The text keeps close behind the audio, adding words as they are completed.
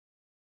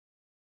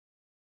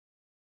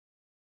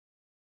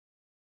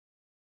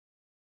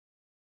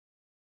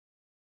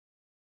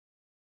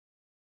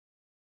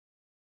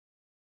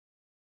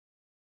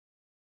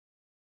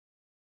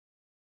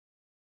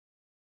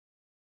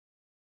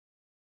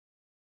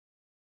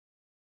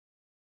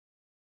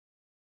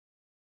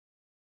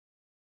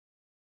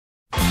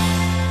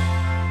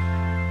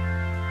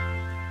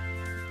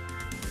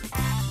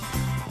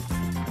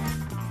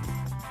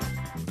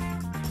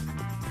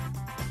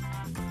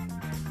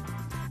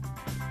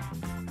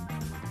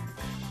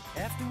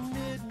after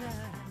midnight.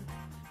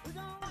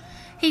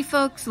 Hey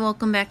folks,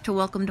 welcome back to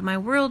Welcome to My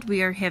World.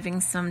 We are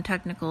having some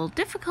technical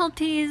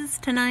difficulties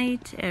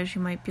tonight, as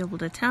you might be able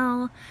to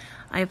tell.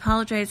 I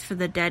apologize for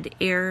the dead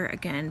air.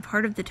 Again,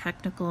 part of the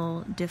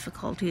technical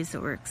difficulties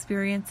that we're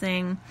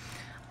experiencing.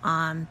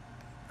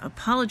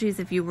 Apologies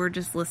if you were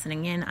just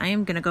listening in. I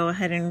am going to go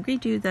ahead and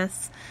redo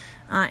this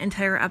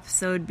entire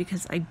episode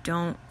because I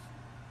don't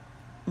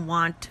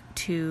want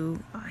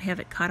to have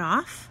it cut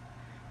off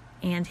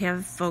and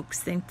have folks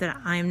think that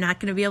I'm not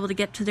going to be able to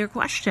get to their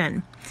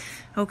question.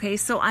 Okay,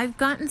 so I've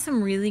gotten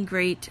some really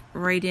great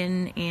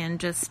write-in and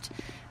just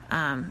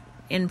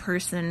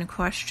in-person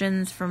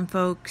questions from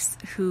folks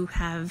who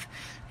have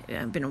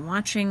been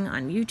watching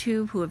on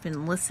YouTube, who have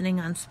been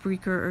listening on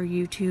Spreaker or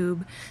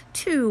YouTube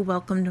to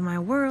Welcome to My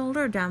World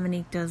or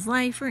Dominique Does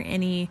Life or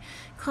any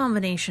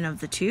combination of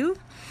the two.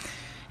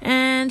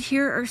 And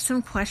here are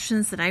some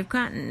questions that I've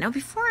gotten. Now,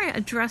 before I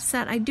address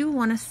that, I do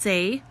want to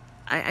say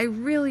I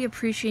really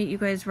appreciate you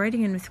guys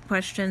writing in with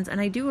questions, and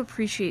I do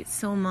appreciate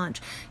so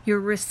much your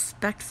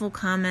respectful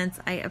comments.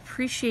 I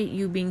appreciate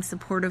you being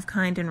supportive,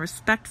 kind, and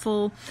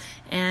respectful,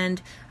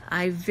 and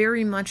I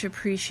very much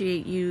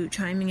appreciate you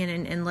chiming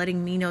in and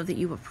letting me know that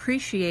you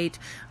appreciate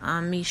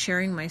me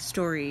sharing my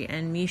story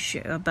and me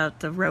about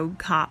the rogue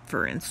cop,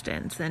 for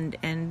instance,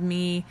 and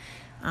me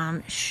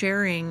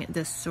sharing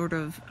this sort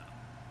of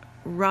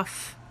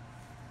rough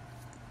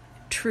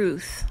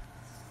truth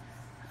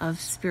of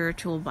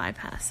spiritual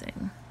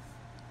bypassing.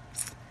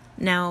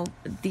 Now,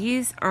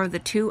 these are the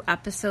two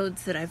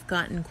episodes that I've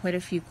gotten quite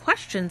a few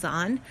questions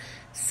on,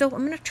 so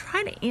I'm going to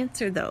try to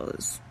answer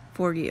those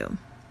for you.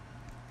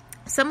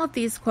 Some of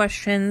these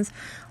questions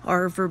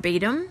are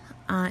verbatim,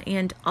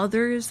 and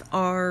others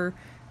are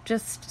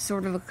just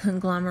sort of a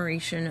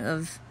conglomeration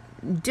of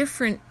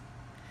different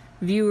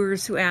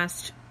viewers who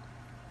asked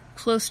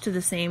close to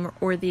the same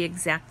or the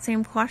exact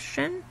same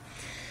question.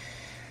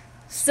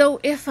 So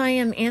if I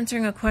am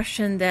answering a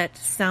question that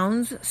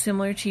sounds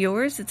similar to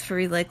yours, it's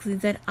very likely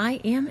that I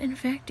am, in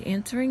fact,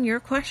 answering your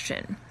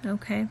question.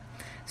 Okay?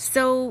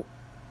 So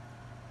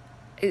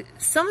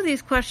some of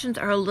these questions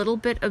are a little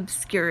bit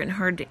obscure and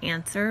hard to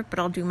answer, but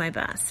I'll do my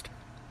best.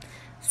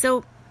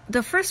 So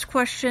the first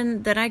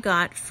question that I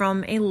got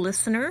from a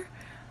listener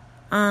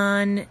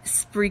on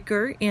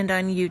Spreaker and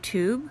on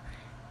YouTube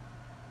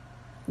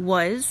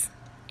was,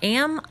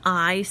 am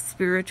I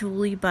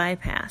spiritually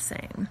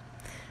bypassing?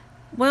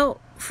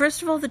 Well,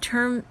 first of all, the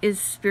term is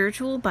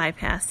spiritual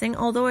bypassing,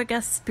 although I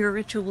guess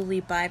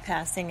spiritually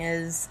bypassing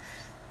is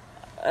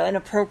an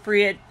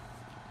appropriate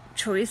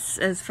choice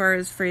as far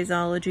as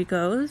phraseology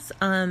goes.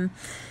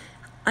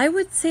 I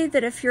would say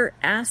that if you're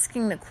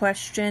asking the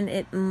question,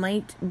 it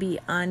might be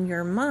on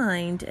your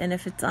mind, and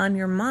if it's on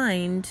your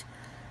mind,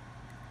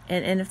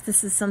 and if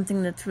this is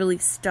something that's really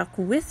stuck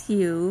with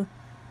you,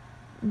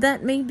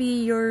 that may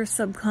be your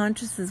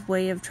subconscious's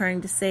way of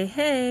trying to say,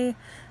 hey,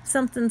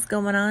 something's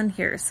going on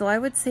here. So I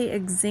would say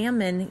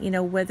examine,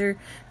 whether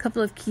a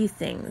couple of key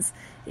things.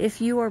 If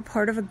you are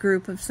part of a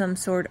group of some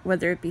sort,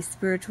 whether it be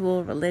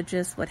spiritual,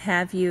 religious, what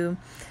have you,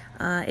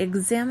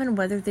 examine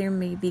whether there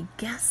may be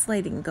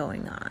gaslighting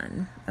going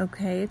on,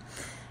 okay?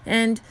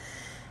 And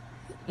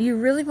you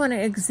really want to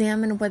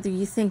examine whether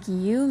you think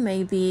you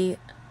may be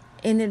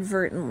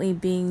inadvertently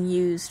being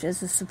used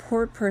as a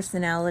support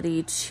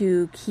personality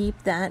to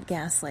keep that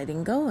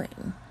gaslighting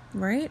going,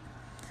 right?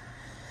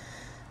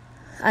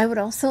 I would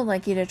also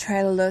like you to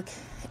try to look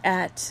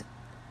at,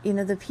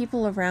 the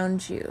people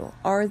around you.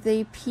 Are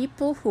they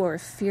people who are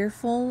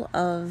fearful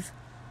of,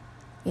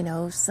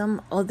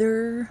 some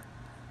other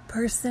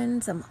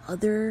person, some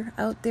other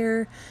out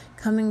there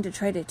coming to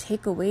try to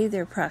take away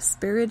their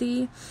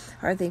prosperity?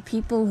 Are they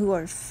people who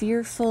are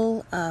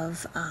fearful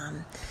of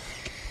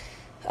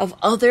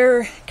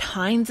other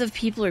kinds of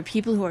people or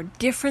people who are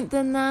different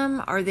than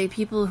them? Are they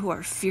people who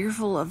are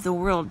fearful of the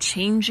world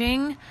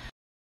changing?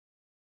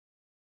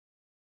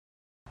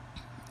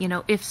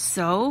 If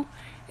so,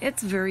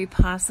 it's very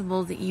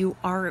possible that you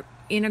are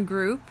in a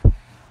group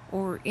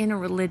or in a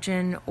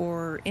religion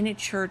or in a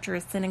church or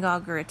a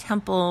synagogue or a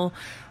temple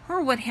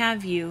or what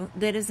have you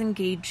that is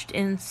engaged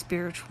in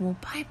spiritual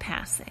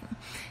bypassing.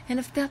 And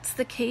if that's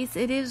the case,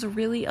 it is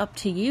really up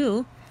to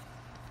you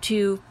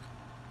to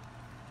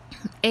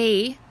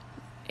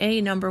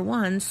number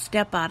one,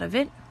 step out of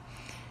it,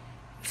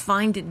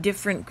 find a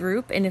different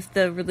group, and if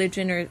the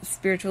religion or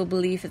spiritual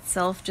belief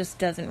itself just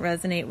doesn't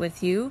resonate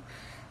with you,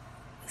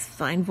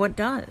 find what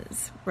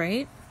does,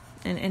 right?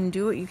 And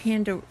do what you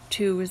can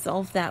to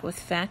resolve that with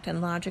fact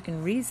and logic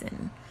and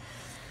reason.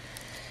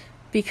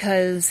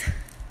 Because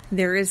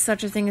there is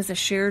such a thing as a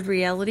shared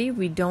reality.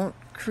 We don't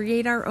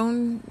create our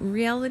own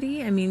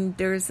reality. I mean,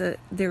 there is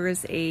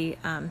a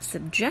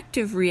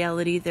subjective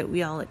reality that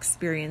we all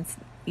experience.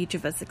 Each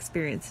of us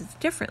experiences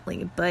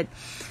differently, but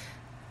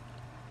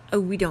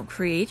we don't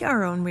create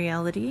our own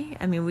reality.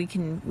 I mean, we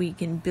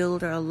can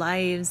build our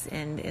lives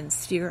and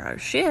steer our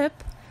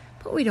ship,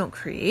 but we don't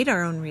create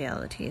our own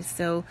reality.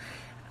 So,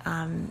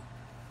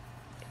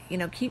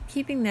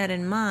 keeping that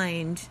in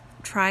mind,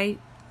 try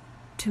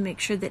to make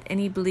sure that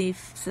any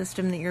belief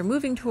system that you're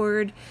moving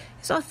toward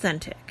is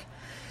authentic,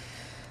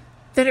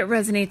 that it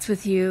resonates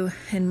with you,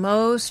 and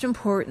most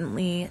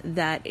importantly,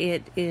 that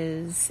it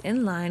is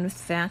in line with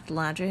fact,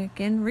 logic,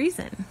 and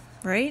reason,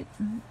 right?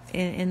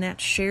 In that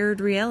shared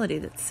reality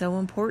that's so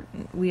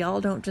important. We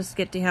all don't just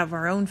get to have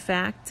our own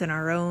facts and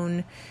our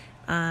own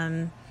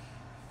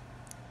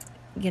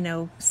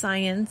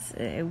science.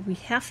 We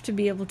have to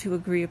be able to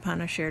agree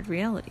upon a shared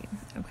reality.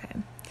 Okay.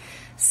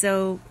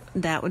 So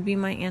that would be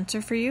my answer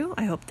for you.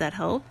 I hope that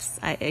helps.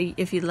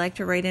 If you'd like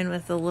to write in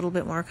with a little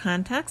bit more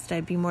context,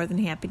 I'd be more than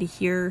happy to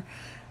hear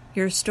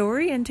your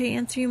story and to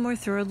answer you more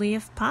thoroughly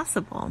if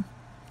possible.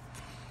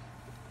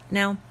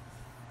 Now,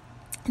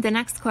 the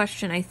next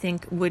question I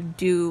think would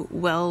do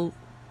well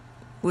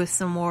with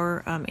some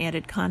more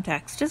added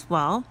context as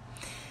well.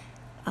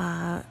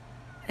 And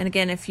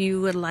again, if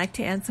you would like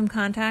to add some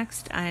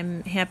context,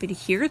 I'm happy to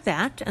hear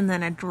that and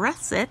then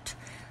address it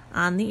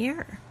on the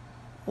air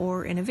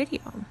or in a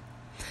video.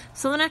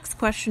 So the next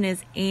question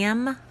is,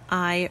 am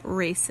I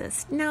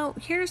racist? Now,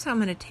 here's how I'm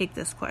going to take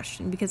this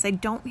question, because I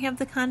don't have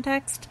the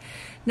context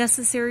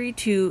necessary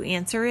to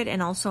answer it,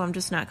 and also I'm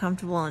just not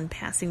comfortable in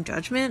passing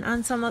judgment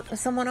on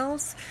someone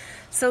else.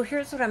 So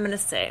here's what I'm going to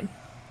say.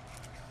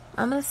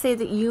 I'm going to say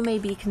that you may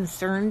be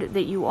concerned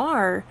that you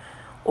are,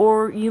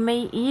 or you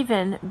may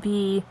even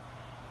be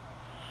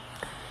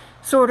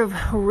sort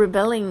of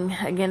rebelling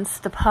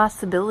against the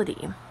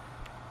possibility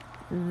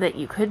that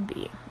you could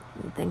be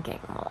thinking,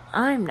 well,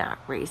 I'm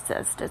not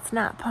racist. It's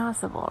not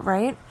possible,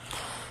 right?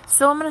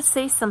 So I'm going to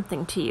say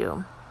something to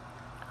you,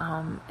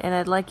 and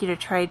I'd like you to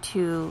try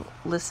to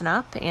listen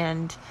up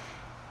and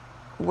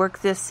work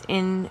this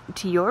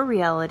into your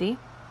reality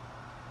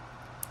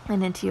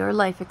and into your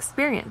life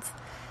experience.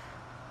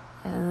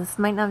 And this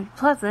might not be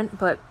pleasant,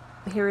 but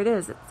here it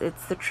is.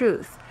 It's the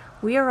truth.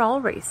 We are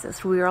all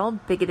racist. We are all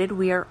bigoted.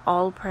 We are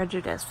all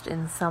prejudiced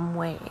in some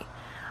way.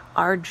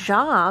 Our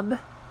job,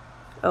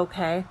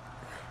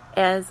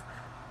 as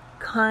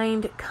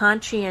kind,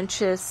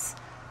 conscientious,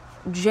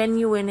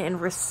 genuine, and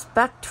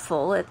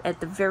respectful, at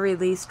the very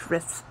least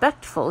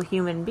respectful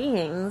human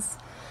beings,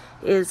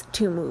 is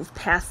to move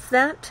past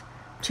that,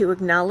 to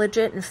acknowledge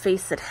it and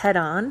face it head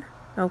on,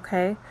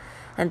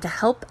 and to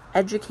help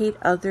educate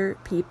other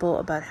people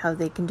about how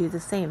they can do the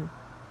same.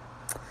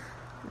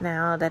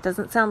 Now, that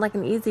doesn't sound like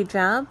an easy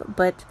job,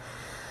 but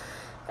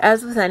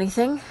as with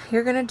anything,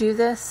 you're going to do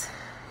this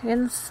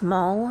in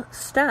small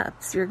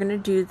steps. You're going to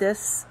do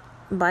this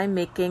by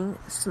making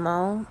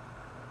small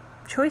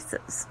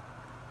choices.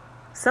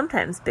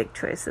 Sometimes big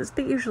choices,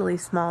 but usually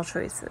small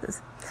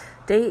choices.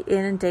 Day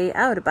in and day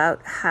out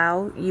about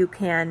how you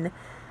can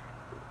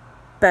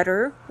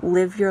better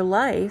live your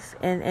life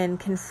and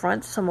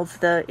confront some of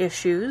the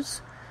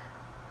issues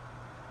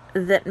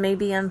that may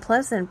be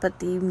unpleasant, but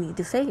that you need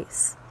to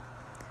face.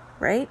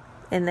 Right?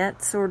 And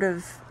that sort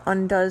of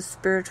undoes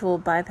spiritual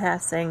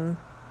bypassing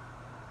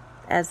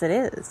as it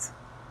is.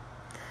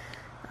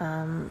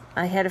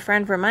 I had a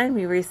friend remind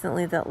me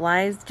recently that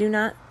lies do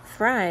not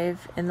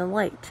thrive in the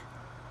light.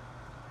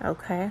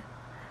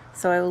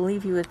 So I will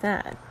leave you with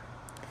that.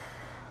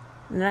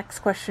 The next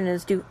question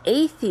is, do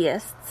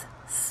atheists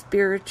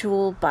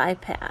spiritual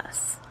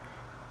bypass?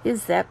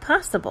 Is that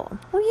possible?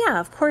 Well, yeah,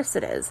 of course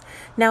it is.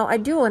 Now, I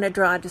do want to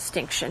draw a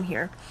distinction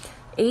here.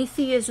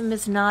 Atheism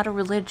is not a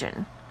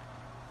religion.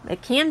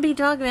 It can be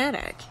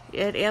dogmatic.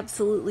 It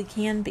absolutely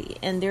can be.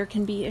 And there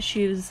can be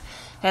issues,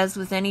 as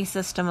with any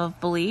system of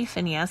belief,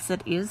 and yes,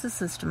 it is a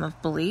system of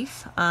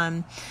belief.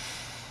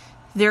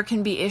 There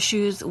can be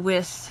issues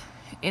with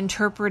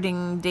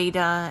interpreting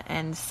data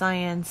and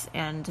science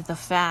and the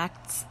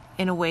facts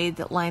in a way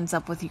that lines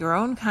up with your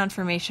own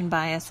confirmation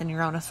bias and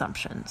your own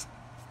assumptions.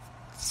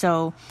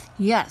 So,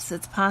 yes,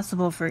 it's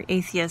possible for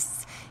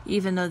atheists,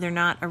 even though they're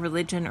not a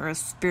religion or a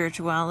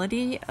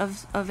spirituality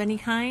of any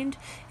kind,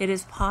 it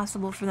is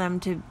possible for them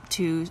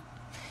to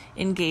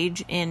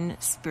engage in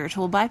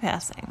spiritual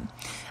bypassing.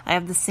 I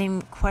have the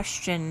same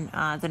question,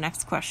 the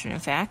next question, in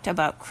fact,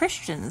 about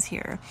Christians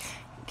here.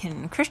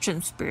 Can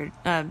Christians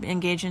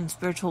engage in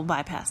spiritual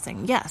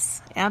bypassing?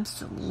 Yes,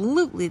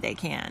 absolutely they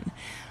can.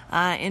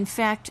 In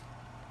fact,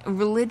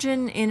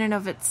 religion in and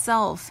of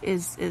itself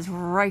is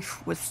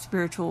rife with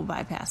spiritual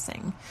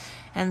bypassing,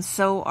 and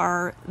so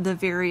are the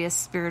various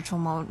spiritual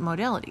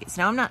modalities.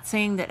 Now, I'm not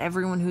saying that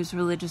everyone who's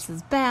religious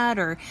is bad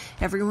or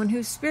everyone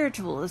who's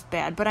spiritual is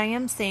bad, but I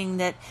am saying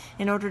that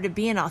in order to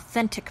be an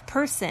authentic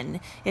person,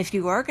 if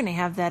you are going to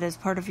have that as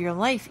part of your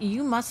life,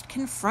 you must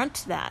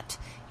confront that.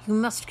 You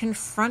must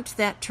confront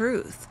that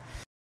truth.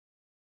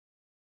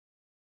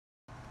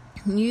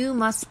 You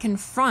must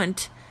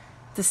confront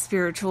the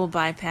spiritual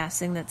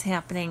bypassing that's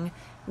happening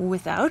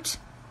without,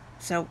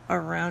 so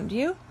around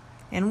you,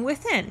 and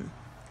within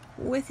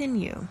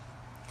you.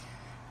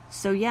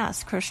 So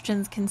yes,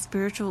 Christians can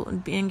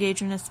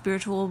engage in a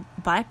spiritual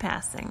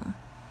bypassing.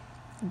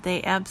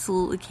 They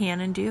absolutely can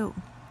and do.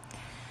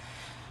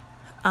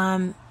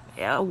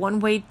 One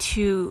way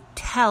to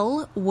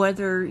tell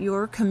whether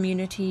your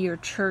community, your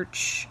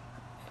church,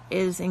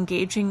 is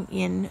engaging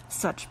in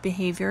such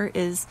behavior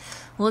is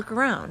look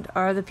around.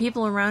 Are the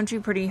people around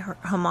you pretty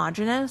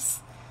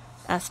homogenous,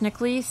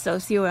 ethnically,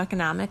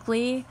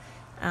 socioeconomically,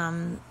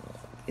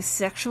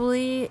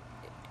 sexually?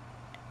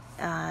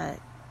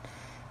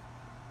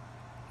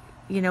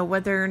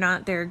 Whether or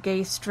not they're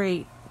gay,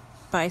 straight,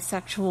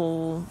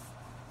 bisexual,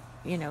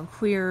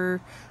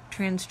 queer,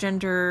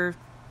 transgender,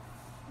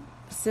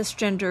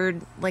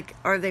 cisgendered,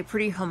 are they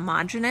pretty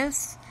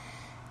homogenous?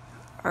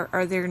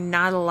 Are there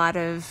not a lot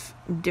of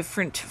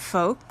different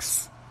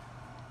folks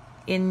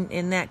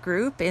in that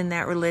group, in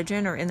that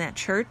religion, or in that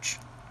church?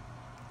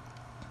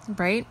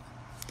 Right?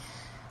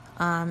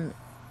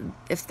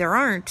 If there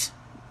aren't,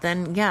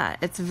 then yeah,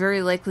 it's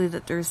very likely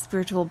that there's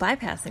spiritual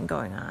bypassing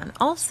going on.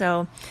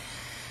 Also,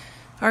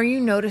 are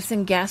you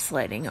noticing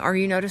gaslighting? Are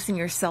you noticing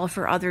yourself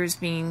or others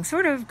being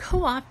sort of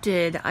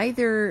co-opted,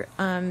 either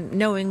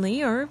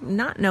knowingly or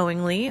not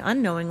knowingly,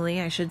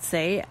 unknowingly, I should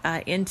say,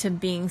 into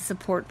being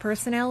support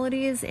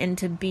personalities,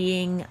 into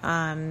being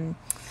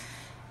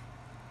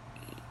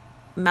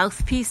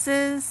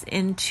mouthpieces,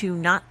 into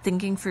not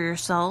thinking for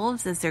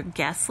yourselves? Is there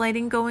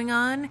gaslighting going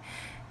on?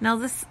 Now,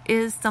 this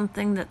is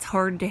something that's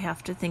hard to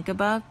have to think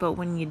about, but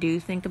when you do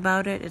think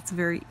about it, it's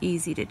very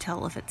easy to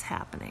tell if it's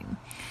happening.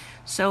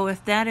 So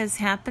if that is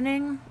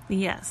happening,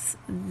 yes,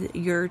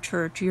 your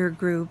church, your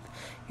group,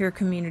 your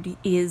community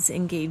is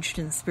engaged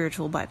in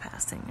spiritual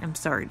bypassing, I'm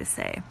sorry to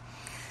say.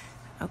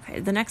 Okay,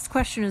 the next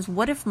question is,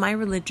 what if my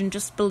religion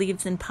just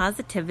believes in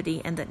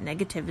positivity and that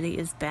negativity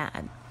is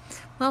bad?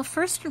 Well,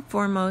 first and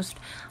foremost,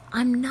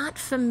 I'm not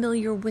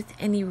familiar with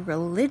any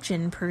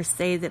religion per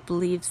se that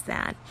believes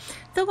that,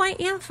 though I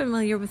am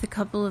familiar with a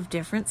couple of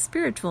different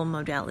spiritual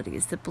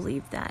modalities that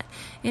believe that,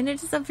 and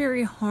it is a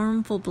very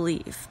harmful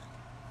belief.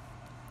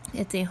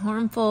 It's a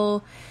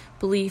harmful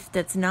belief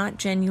that's not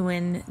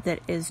genuine, that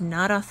is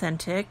not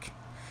authentic,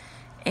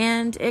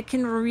 and it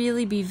can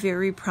really be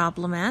very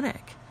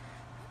problematic.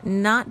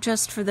 Not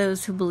just for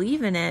those who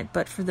believe in it,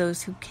 but for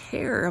those who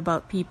care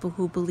about people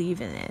who believe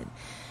in it.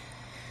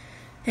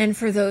 And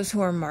for those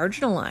who are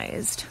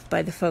marginalized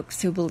by the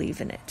folks who believe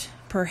in it.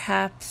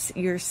 Perhaps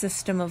your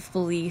system of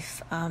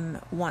belief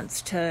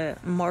wants to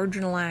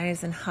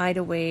marginalize and hide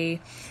away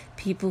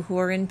people who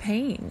are in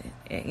pain,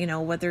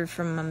 whether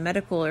from a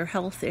medical or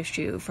health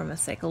issue, from a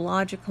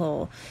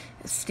psychological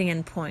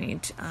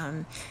standpoint.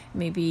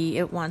 Maybe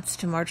it wants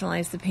to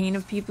marginalize the pain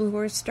of people who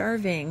are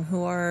starving,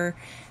 who are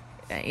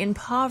in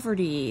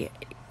poverty.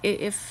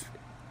 If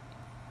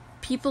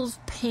people's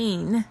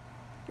pain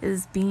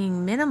is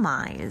being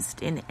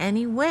minimized in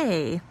any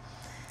way,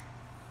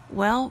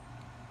 well,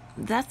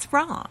 that's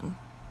wrong.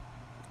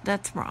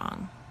 That's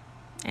wrong.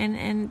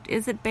 And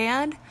is it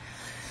bad?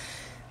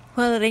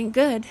 Well, it ain't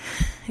good.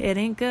 It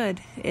ain't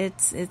good.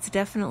 It's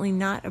definitely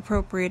not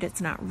appropriate. It's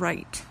not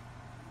right.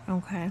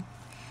 Okay.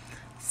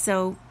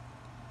 So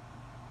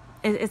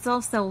it's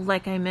also,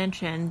 like I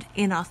mentioned,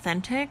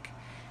 inauthentic,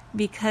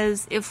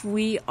 because if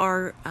we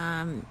are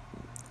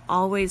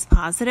always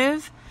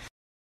positive.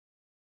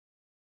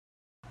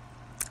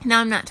 Now,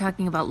 I'm not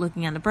talking about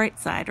looking on the bright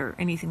side or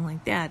anything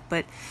like that,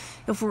 but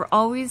if we're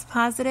always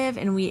positive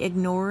and we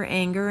ignore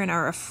anger and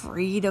are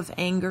afraid of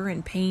anger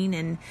and pain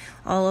and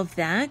all of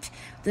that,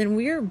 then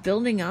we're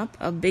building up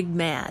a big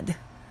mad.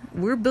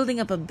 We're building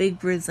up a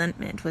big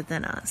resentment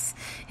within us.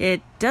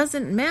 It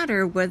doesn't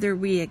matter whether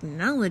we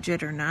acknowledge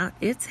it or not,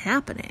 it's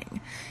happening.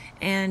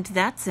 And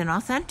that's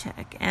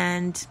inauthentic.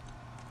 And,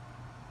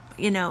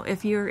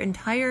 if your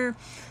entire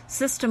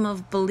system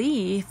of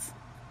belief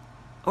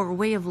or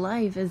way of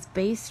life is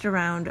based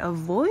around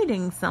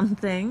avoiding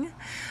something,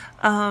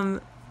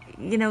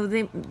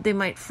 they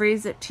might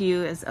phrase it to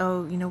you as,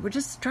 we're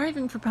just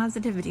striving for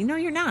positivity. No,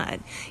 you're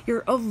not.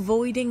 You're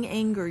avoiding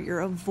anger.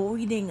 You're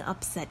avoiding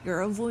upset.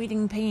 You're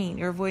avoiding pain.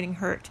 You're avoiding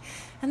hurt.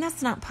 And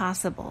that's not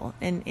possible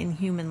in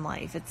human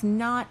life. It's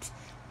not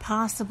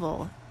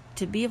possible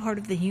to be a part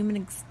of the human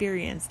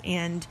experience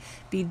and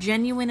be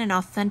genuine and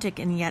authentic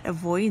and yet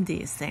avoid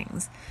these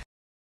things.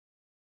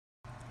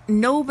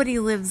 Nobody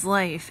lives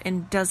life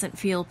and doesn't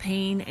feel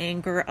pain,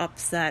 anger,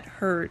 upset,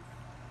 hurt,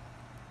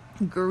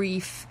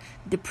 grief,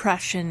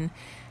 depression,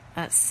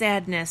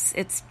 sadness.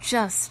 It's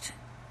just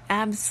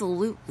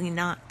absolutely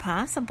not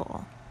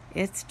possible.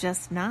 It's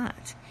just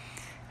not.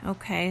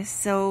 Okay,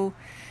 so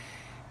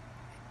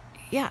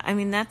yeah,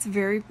 that's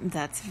very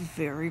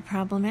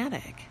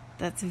problematic.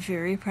 That's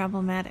very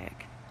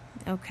problematic.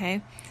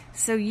 Okay,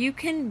 so you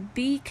can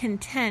be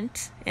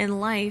content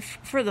in life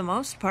for the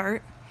most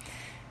part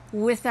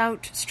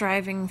without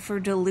striving for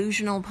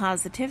delusional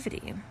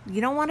positivity.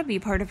 You don't want to be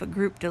part of a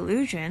group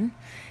delusion.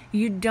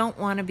 You don't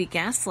want to be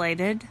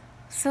gaslighted.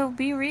 So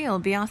be real,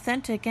 be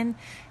authentic. And,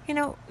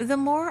 the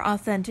more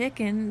authentic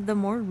and the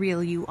more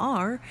real you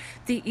are,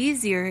 the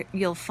easier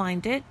you'll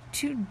find it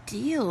to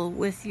deal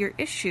with your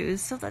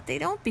issues so that they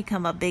don't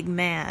become a big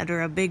mad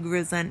or a big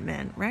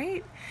resentment,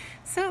 right?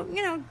 So,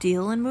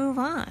 deal and move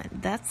on.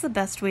 That's the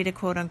best way to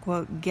quote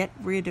unquote get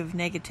rid of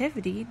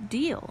negativity.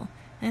 Deal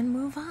and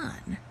move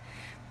on.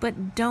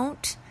 But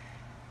don't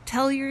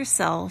tell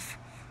yourself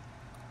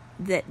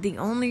that the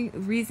only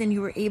reason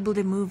you were able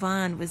to move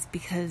on was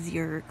because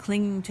you're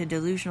clinging to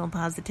delusional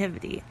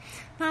positivity.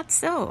 Not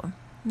so.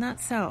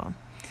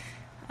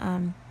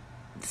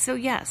 So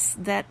yes,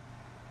 that,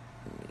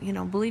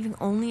 believing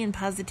only in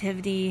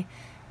positivity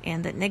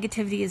and that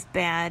negativity is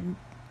bad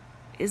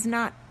is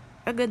not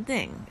a good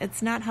thing.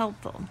 It's not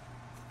helpful.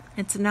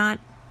 It's not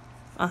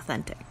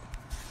authentic.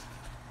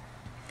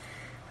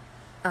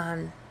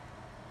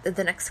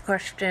 The next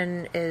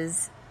question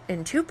is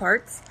in two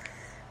parts.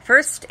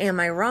 First, am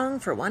I wrong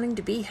for wanting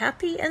to be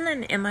happy? And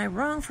then, am I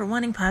wrong for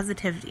wanting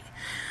positivity?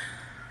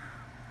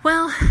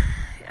 Well,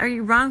 are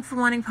you wrong for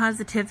wanting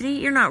positivity?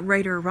 You're not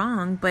right or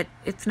wrong, but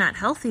it's not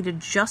healthy to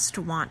just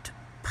want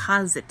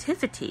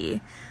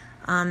positivity.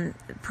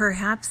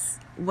 Perhaps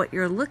what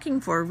you're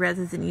looking for,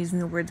 rather than using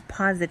the words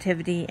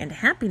positivity and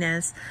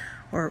happiness,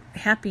 or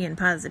happy and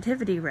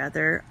positivity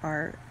rather,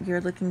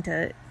 you're looking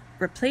to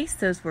replace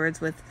those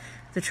words with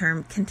the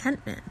term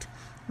contentment,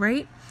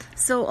 right?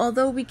 So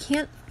although we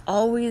can't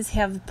always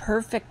have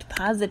perfect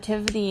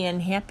positivity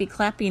and happy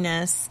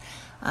clappiness,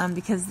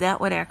 because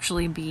that would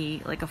actually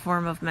be like a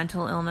form of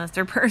mental illness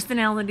or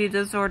personality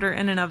disorder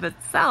in and of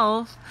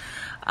itself,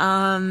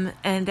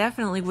 and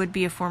definitely would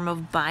be a form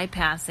of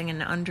bypassing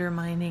and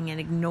undermining and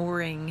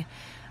ignoring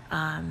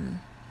and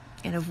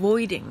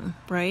avoiding,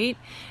 right?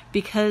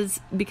 Because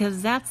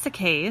that's the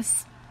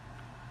case,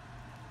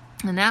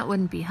 and that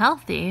wouldn't be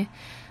healthy.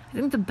 I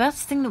think the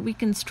best thing that we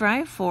can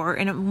strive for,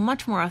 and a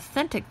much more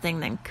authentic thing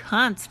than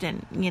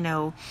constant,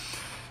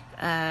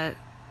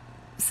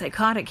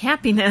 psychotic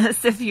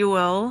happiness, if you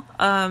will,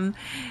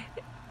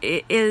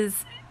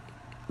 is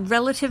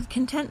relative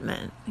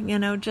contentment.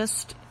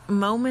 Just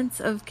moments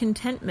of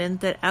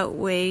contentment that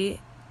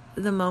outweigh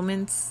the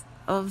moments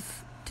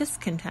of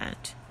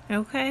discontent.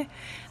 Okay?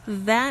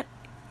 That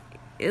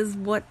is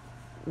what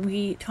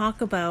we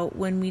talk about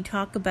when we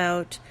talk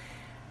about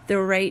the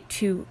right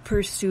to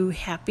pursue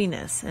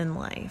happiness in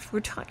life.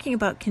 We're talking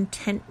about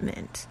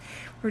contentment.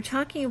 We're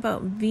talking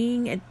about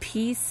being at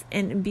peace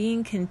and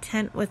being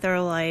content with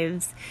our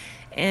lives.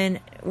 And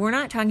we're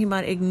not talking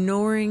about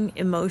ignoring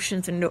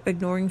emotions and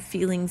ignoring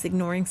feelings,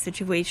 ignoring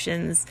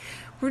situations.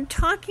 We're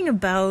talking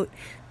about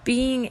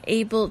being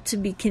able to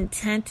be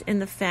content in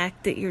the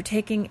fact that you're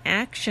taking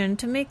action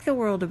to make the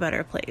world a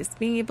better place.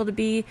 Being able to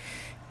be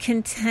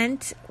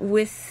content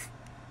with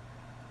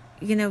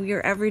your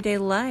everyday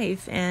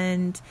life,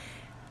 and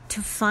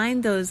to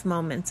find those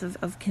moments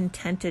of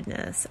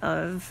contentedness,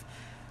 of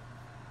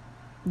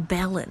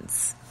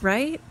balance,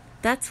 right?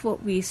 That's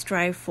what we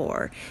strive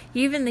for.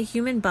 Even the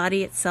human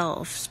body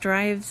itself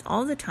strives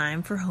all the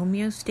time for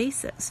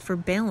homeostasis, for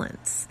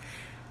balance.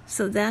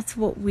 So that's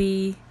what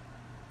we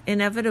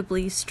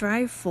inevitably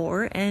strive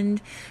for,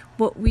 and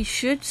what we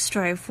should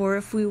strive for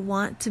if we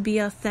want to be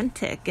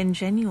authentic and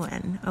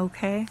genuine,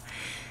 okay?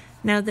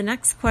 Now, the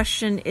next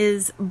question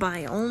is,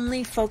 by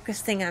only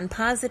focusing on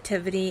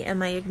positivity,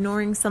 am I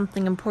ignoring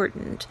something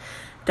important?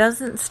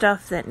 Doesn't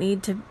stuff that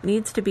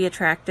needs to be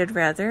attracted,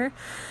 rather,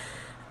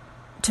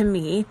 to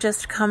me,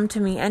 just come to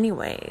me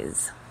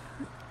anyways?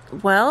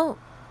 Well,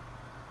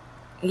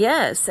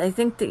 yes, I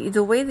think that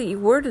the way that you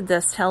worded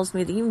this tells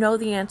me that you know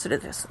the answer to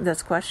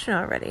this question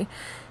already.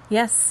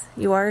 Yes,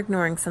 you are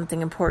ignoring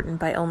something important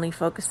by only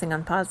focusing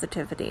on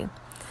positivity.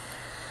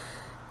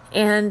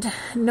 And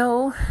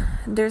no,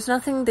 there's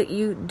nothing that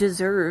you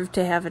deserve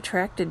to have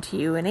attracted to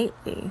you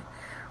innately.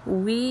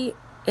 We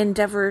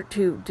endeavor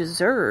to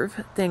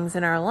deserve things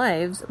in our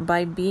lives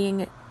by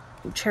being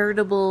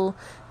charitable,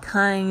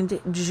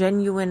 kind,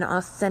 genuine,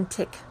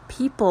 authentic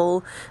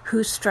people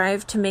who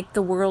strive to make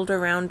the world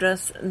around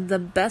us the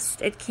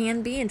best it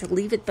can be and to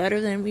leave it better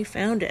than we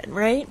found it,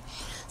 right?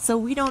 So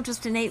we don't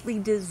just innately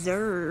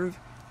deserve,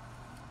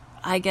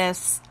 I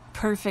guess,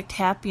 perfect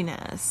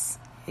happiness.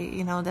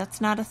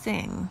 That's not a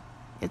thing.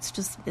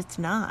 It's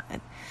not.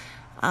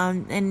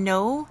 And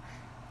no,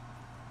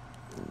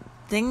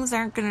 things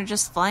aren't going to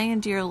just fly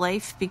into your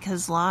life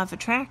because law of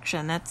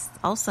attraction. That's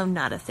also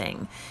not a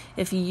thing.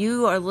 If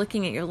you are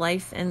looking at your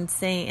life and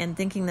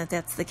thinking that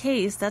that's the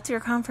case, that's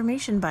your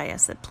confirmation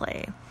bias at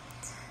play.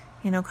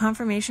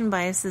 Confirmation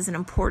bias is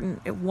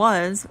it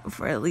was,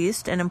 for at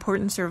least, an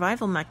important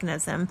survival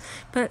mechanism,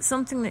 but it's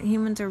something that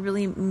humans are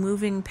really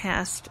moving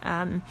past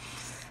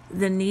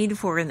the need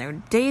for in their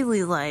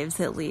daily lives,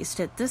 at least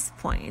at this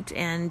point,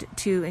 and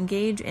to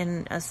engage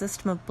in a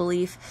system of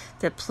belief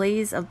that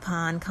plays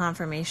upon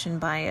confirmation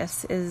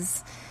bias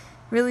is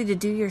really to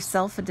do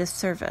yourself a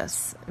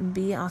disservice.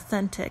 Be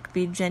authentic,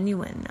 be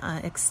genuine,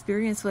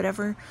 experience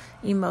whatever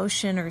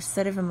emotion or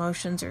set of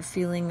emotions or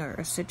feeling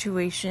or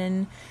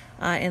situation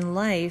in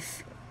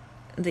life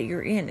that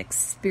you're in.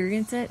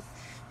 Experience it,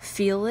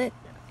 feel it,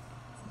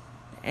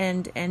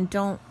 and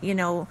don't,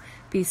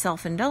 be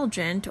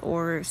self-indulgent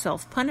or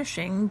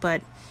self-punishing,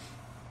 but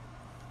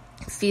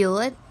feel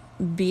it,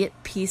 be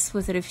at peace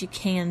with it if you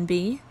can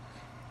be,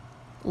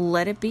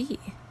 let it be.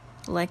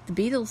 Like the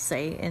Beatles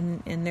say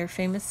in their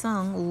famous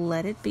song,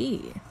 let it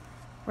be,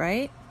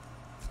 right?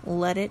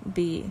 Let it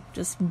be.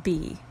 Just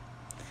be.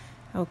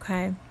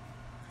 Okay?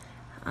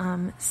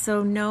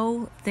 So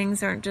no,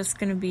 things aren't just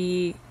going to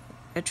be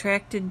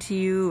attracted to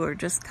you or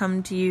just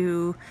come to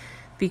you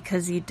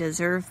because you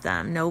deserve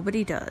them.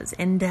 Nobody does.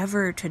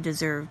 Endeavor to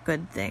deserve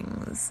good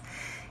things.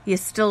 You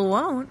still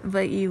won't,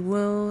 but you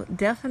will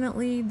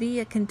definitely be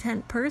a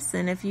content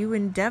person if you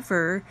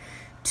endeavor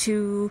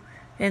to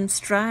and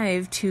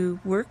strive to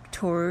work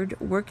toward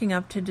working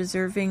up to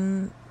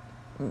deserving,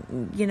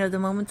 the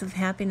moments of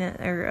happiness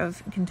or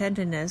of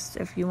contentedness,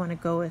 if you want to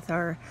go with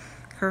our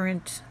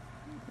current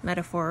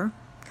metaphor.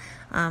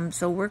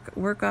 So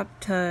work up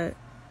to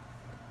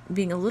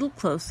being a little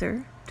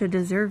closer to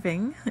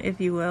deserving, if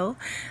you will,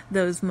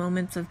 those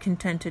moments of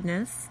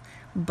contentedness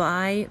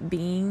by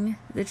being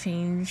the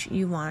change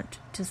you want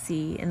to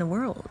see in the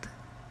world,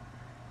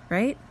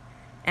 right?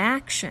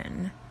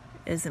 Action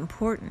is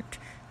important.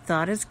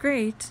 Thought is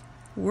great.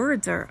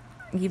 Words are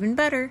even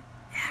better.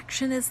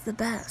 Action is the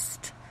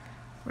best,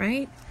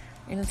 right?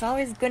 And it's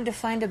always good to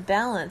find a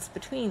balance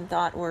between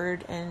thought,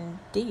 word, and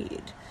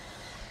deed.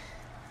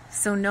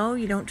 So no,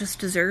 you don't just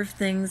deserve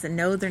things, and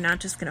no, they're not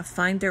just going to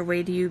find their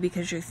way to you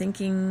because you're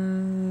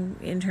thinking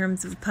in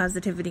terms of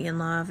positivity and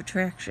law of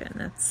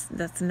attraction.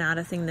 That's not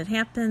a thing that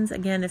happens.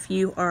 Again, if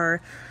you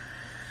are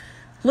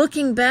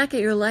looking back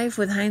at your life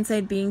with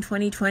hindsight being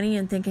 20/20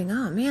 and thinking,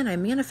 oh man, I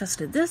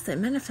manifested this, I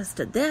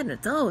manifested that, and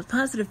it's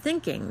positive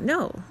thinking.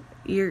 No,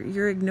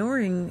 you're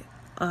ignoring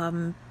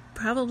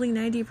probably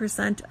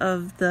 90%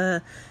 of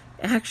the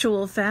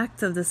actual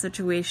facts of the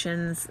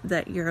situations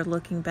that you're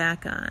looking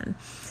back on.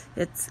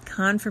 It's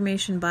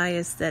confirmation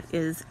bias that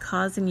is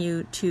causing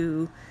you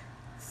to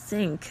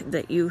think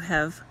that you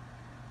have,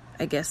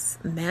 I guess,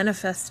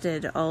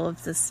 manifested all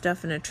of this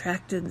stuff and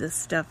attracted this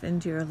stuff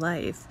into your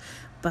life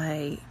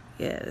by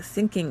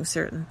thinking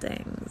certain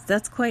things.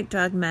 That's quite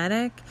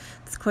dogmatic.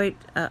 It's quite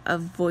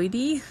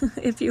avoidy,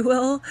 if you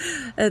will.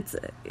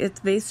 It's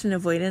based in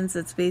avoidance.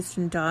 It's based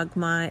in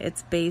dogma.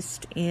 It's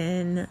based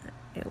in,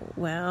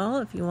 well,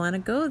 if you want to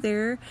go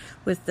there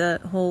with the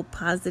whole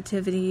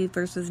positivity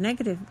versus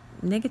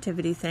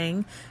negativity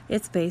thing,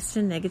 it's based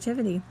in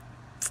negativity.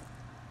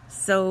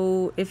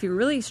 So if you're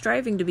really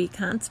striving to be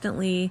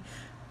constantly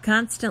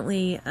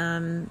psychotically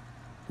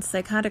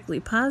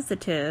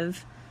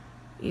positive,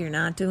 you're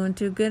not doing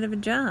too good of a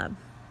job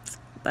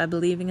by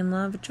believing in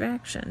law of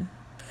attraction,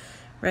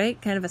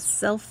 right? Kind of a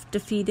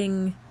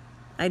self-defeating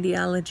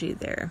ideology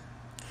there.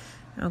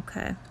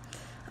 Okay.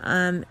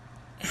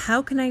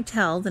 How can I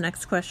tell? The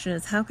next question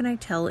is, how can I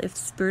tell if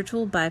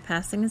spiritual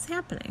bypassing is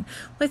happening?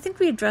 Well, I think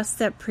we addressed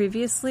that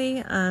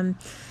previously.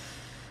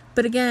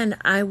 But again,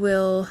 I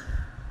will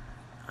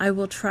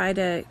try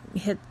to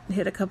hit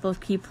a couple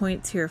of key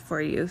points here for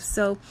you.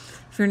 So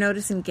if you're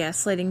noticing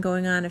gaslighting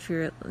going on, if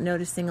you're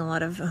noticing a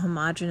lot of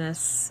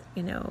homogenous,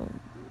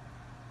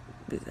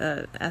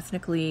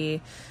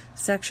 ethnically,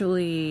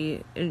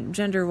 sexually,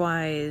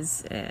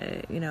 gender-wise,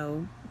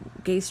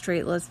 gay,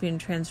 straight, lesbian,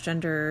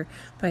 transgender,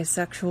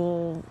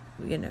 bisexual,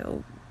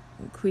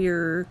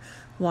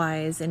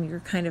 queer-wise, and you're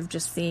kind of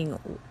just seeing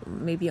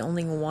maybe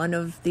only one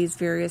of these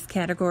various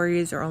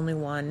categories or only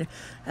one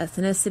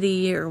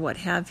ethnicity or what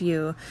have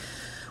you,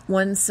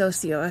 one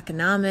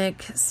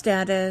socioeconomic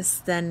status,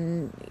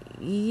 then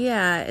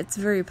yeah, it's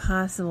very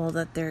possible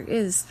that there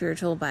is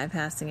spiritual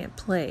bypassing at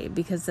play,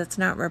 because that's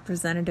not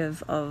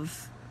representative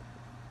of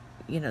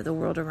the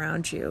world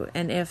around you.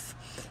 And if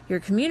your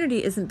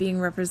community isn't being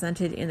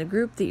represented in the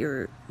group that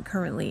you're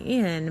currently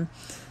in,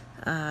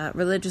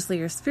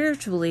 religiously or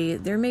spiritually,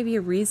 there may be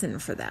a reason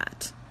for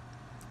that,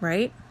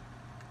 right?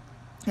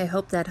 I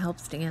hope that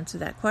helps to answer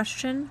that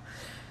question.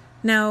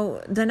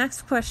 Now, the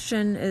next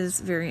question is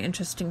very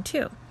interesting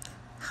too.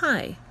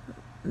 Hi,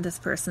 this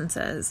person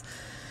says,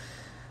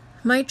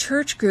 my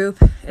church group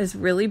is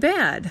really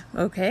bad.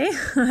 Okay,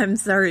 I'm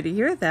sorry to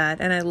hear that,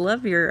 and I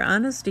love your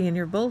honesty and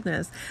your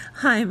boldness.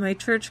 Hi, my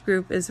church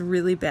group is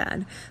really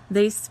bad.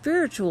 They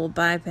spiritual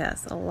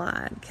bypass a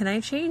lot. Can I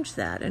change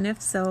that? And if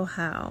so,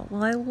 how?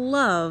 Well, I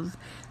love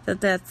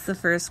that that's the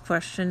first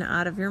question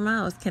out of your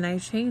mouth. Can I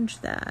change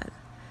that?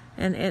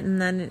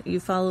 And then you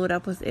follow it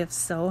up with, if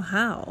so,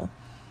 how?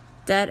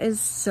 That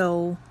is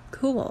so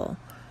cool.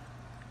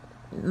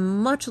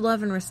 Much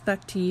love and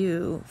respect to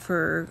you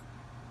for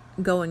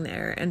going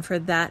there and for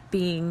that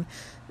being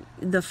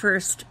the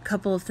first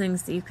couple of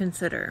things that you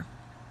consider.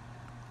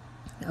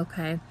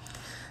 Okay.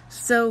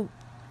 So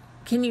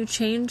can you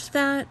change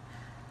that?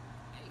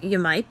 You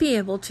might be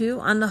able to.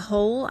 On the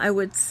whole, I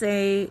would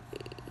say,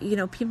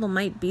 people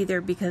might be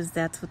there because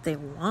that's what they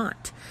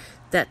want.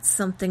 That's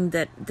something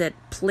that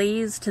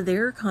plays to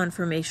their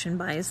confirmation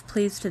bias,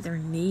 plays to their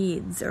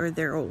needs or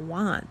their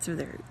wants or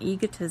their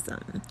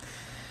egotism.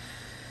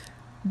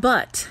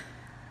 But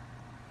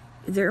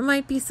there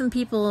might be some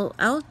people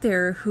out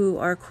there who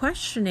are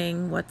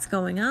questioning what's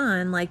going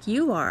on like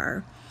you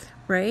are,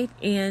 right?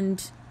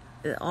 And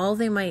all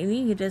they might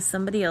need is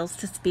somebody else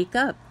to speak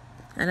up.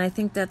 And I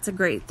think that's a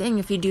great thing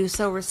if you do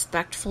so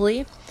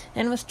respectfully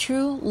and with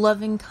true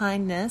loving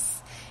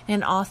kindness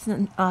and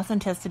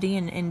authenticity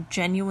and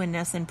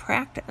genuineness in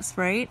practice,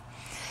 right?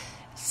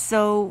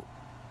 So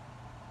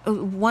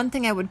one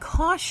thing I would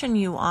caution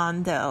you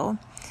on, though,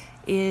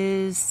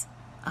 is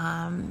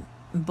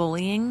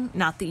bullying.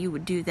 Not that you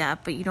would do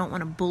that, but you don't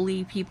want to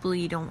bully people.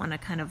 You don't want to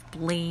kind of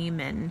blame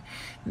and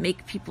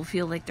make people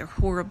feel like they're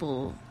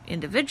horrible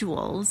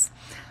individuals.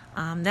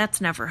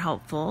 That's never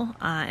helpful,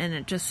 and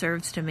it just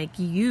serves to make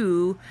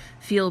you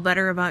feel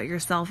better about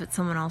yourself at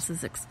someone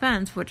else's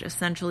expense, which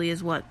essentially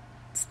is what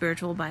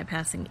spiritual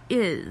bypassing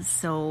is.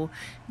 So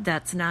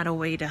that's not a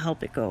way to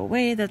help it go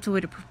away. That's a way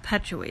to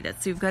perpetuate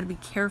it. So you've got to be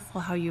careful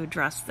how you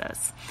address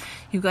this.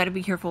 You've got to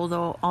be careful,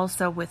 though,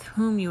 also with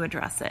whom you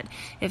address it.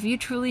 If you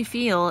truly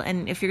feel,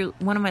 and if you're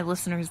one of my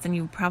listeners, then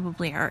you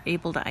probably are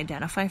able to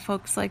identify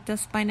folks like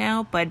this by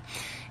now. But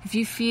if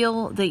you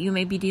feel that you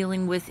may be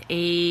dealing with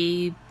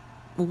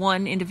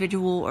one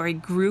individual or a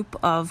group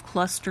of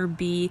cluster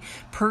B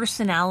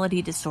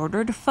personality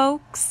disordered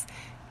folks,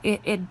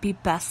 it'd be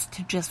best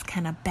to just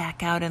kind of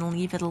back out and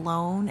leave it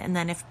alone. And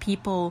then if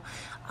people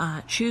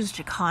choose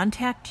to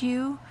contact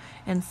you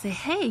and say,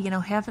 hey,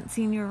 haven't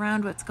seen you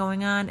around, what's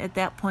going on? At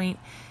that point,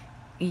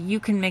 you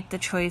can make the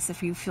choice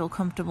if you feel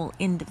comfortable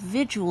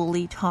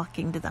individually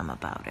talking to them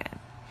about it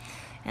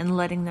and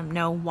letting them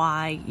know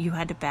why you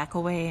had to back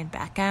away and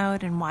back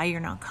out and why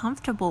you're not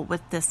comfortable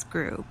with this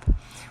group,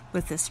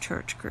 with this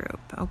church group,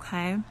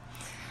 okay?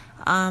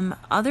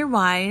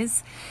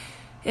 Otherwise,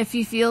 if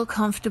you feel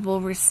comfortable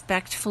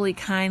respectfully,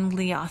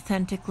 kindly,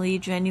 authentically,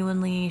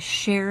 genuinely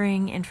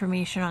sharing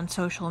information on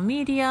social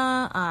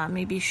media,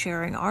 maybe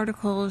sharing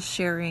articles,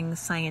 sharing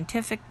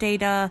scientific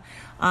data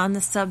on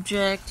the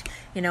subject,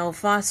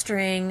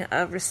 fostering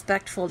a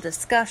respectful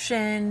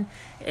discussion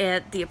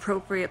at the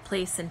appropriate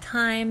place and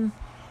time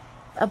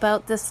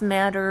about this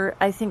matter,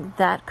 I think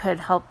that could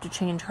help to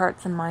change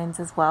hearts and minds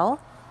as well.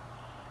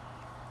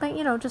 But,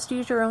 just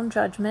use your own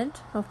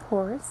judgment, of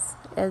course.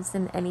 As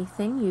in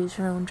anything, use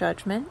your own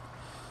judgment.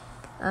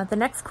 The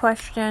next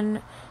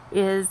question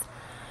is,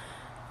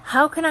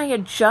 how can I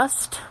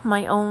adjust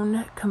my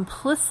own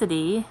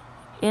complicity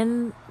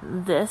in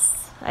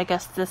this? I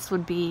guess this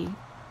would be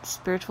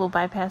spiritual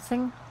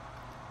bypassing,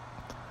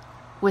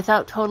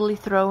 without totally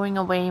throwing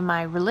away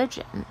my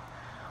religion.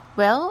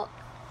 Well,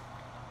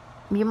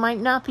 you might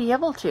not be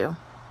able to.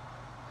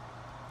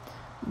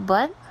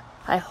 But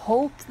I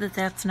hope that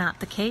that's not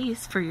the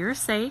case for your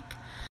sake.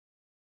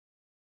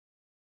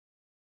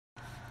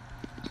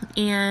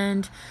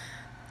 And,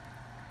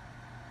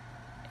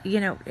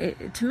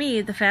 to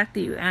me, the fact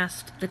that you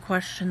asked the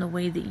question the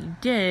way that you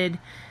did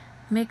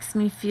makes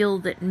me feel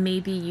that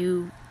maybe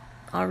you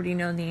already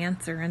know the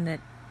answer, and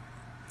that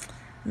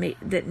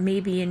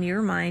maybe in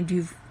your mind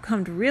you've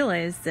come to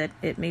realize that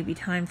it may be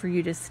time for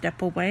you to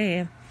step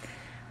away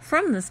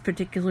from this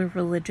particular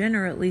religion,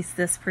 or at least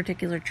this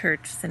particular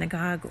church,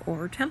 synagogue,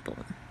 or temple,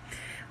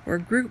 or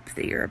group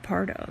that you're a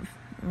part of,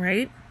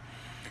 right?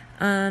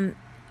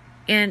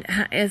 And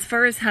as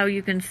far as how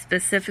you can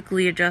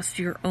specifically adjust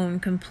your own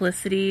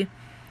complicity,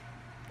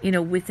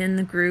 within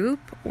the group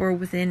or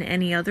within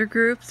any other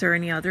groups or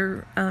any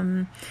other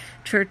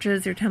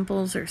churches or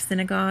temples or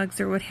synagogues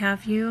or what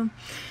have you,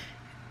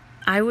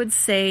 I would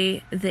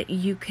say that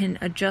you can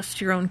adjust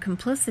your own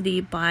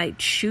complicity by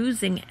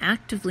choosing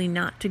actively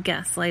not to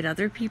gaslight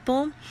other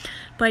people,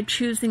 by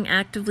choosing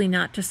actively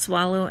not to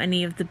swallow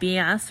any of the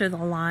BS or the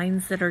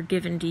lines that are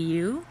given to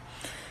you.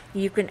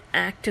 You can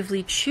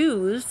actively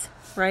choose,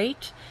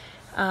 right,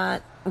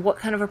 what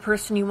kind of a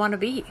person you want to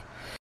be.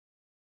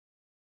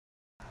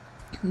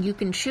 You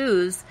can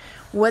choose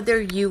whether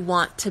you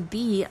want to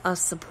be a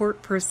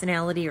support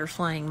personality or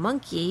flying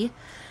monkey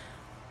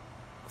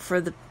for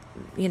the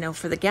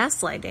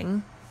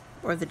gaslighting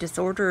or the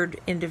disordered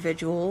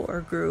individual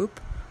or group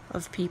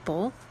of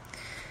people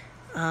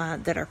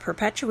that are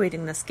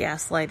perpetuating this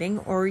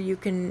gaslighting, or you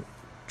can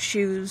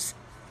choose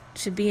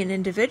to be an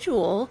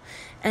individual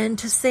and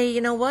to say, you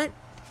know what,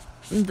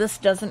 this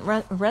doesn't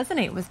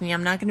resonate with me.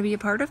 I'm not going to be a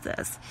part of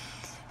this,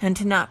 and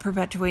to not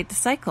perpetuate the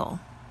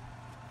cycle.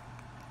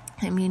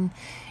 I mean,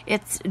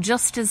 it's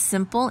just as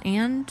simple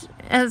and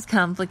as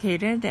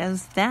complicated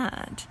as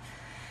that.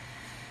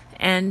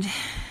 And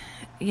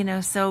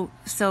so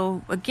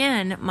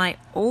again, my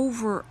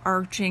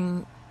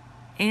overarching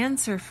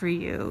answer for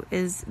you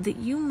is that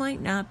you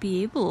might not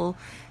be able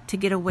to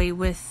get away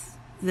with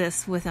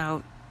this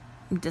without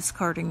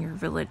discarding your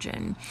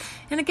religion.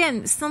 And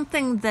again,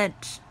 something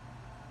that,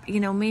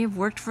 may have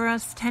worked for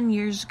us 10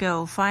 years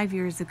ago, 5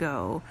 years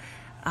ago,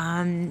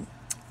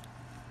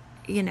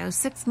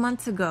 6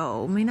 months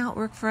ago, may not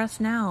work for us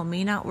now,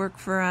 may not work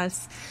for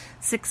us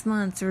 6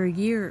 months or a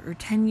year or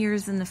 10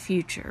 years in the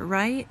future,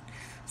 right?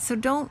 So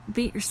don't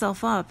beat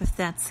yourself up if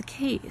that's the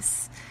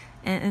case.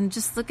 And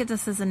just look at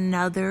this as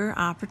another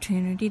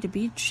opportunity to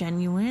be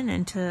genuine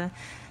and to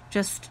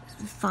just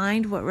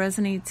find what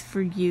resonates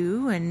for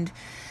you and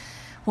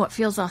what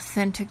feels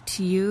authentic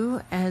to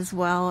you, as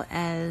well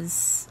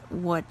as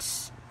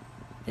what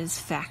is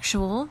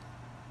factual,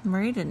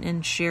 right?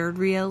 And shared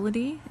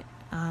reality,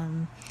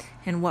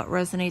 and what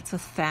resonates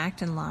with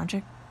fact and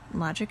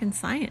logic and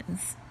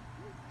science.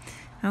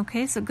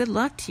 Okay, so good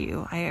luck to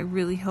you. I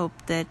really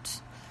hope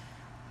that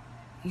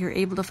you're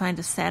able to find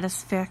a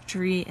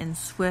satisfactory and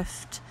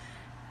swift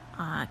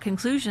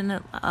conclusion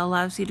that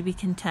allows you to be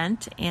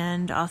content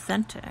and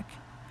authentic.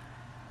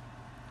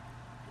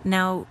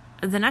 Now,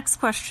 the next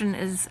question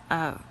is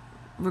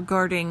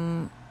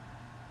regarding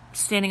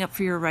standing up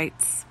for your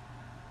rights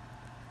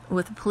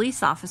with a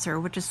police officer,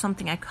 which is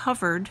something I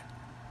covered,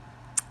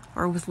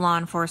 or with law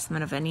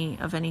enforcement of any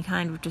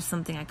kind, which is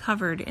something I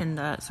covered in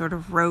the sort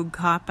of rogue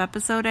cop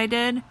episode I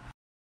did,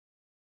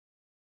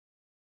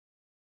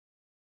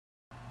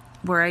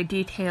 where I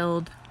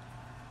detailed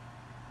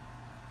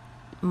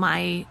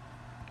my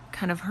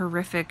kind of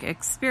horrific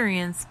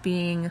experience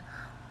being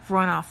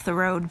run off the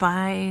road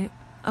by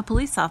a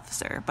police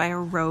officer, by a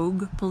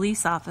rogue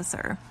police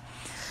officer.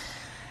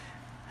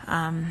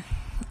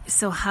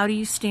 So how do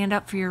you stand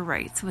up for your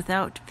rights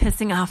without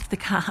pissing off the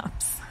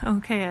cops?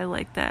 Okay, I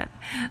like that.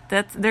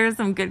 There's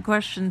some good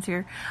questions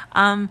here.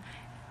 But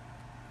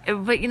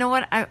you know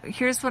what?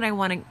 Here's what I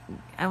want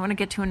to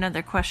get to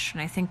another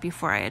question, I think,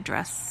 before I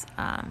address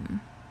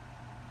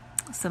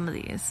some of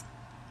these.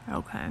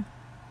 Okay.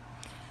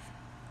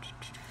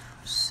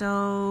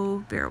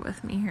 So bear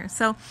with me here.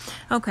 So,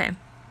 okay.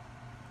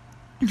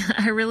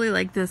 I really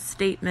like this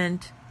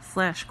statement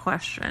 /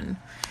 question.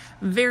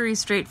 Very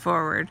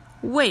straightforward.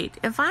 Wait,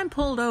 if I'm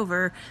pulled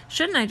over,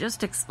 shouldn't I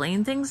just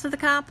explain things to the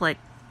cop? Like,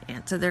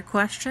 answer their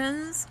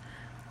questions?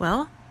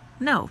 Well,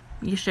 no,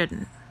 you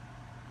shouldn't.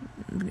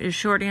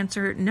 Short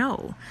answer,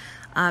 no.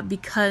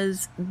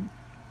 Because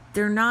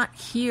they're not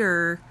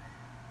here.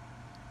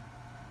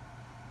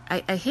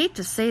 I hate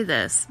to say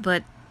this,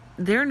 but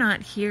they're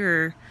not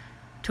here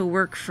to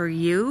work for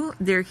you.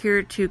 They're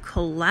here to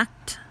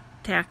collect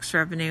tax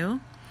revenue.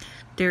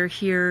 They're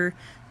here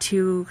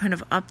to kind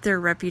of up their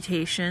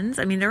reputations.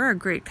 I mean, there are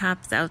great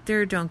cops out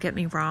there, don't get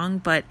me wrong,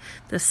 but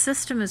the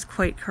system is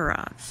quite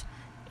corrupt.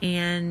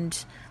 And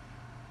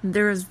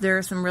there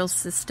are some real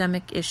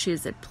systemic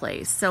issues at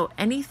play. So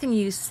anything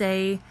you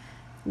say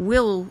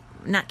will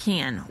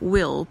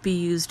be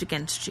used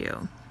against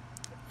you.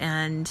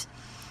 And,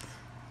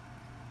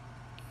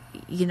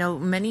 you know,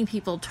 many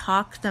people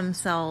talk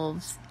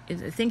themselves,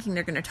 thinking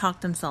they're going to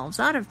talk themselves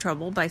out of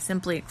trouble by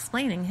simply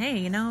explaining, hey,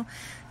 you know,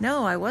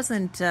 no, I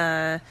wasn't,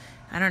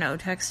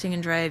 texting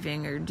and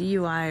driving or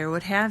DUI or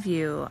what have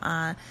you.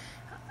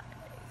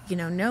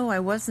 No, I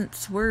wasn't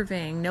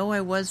swerving. No,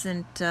 I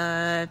wasn't,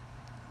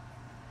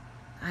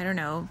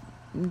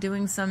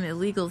 doing some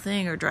illegal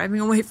thing or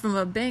driving away from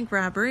a bank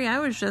robbery. I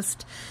was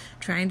just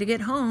trying to get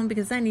home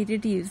because I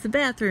needed to use the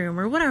bathroom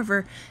or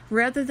whatever.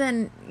 Rather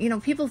than,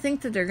 people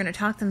think that they're going to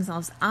talk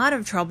themselves out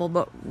of trouble,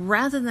 but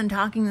rather than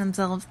talking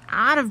themselves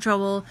out of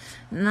trouble,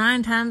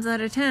 9 times out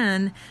of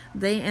 10,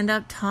 they end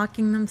up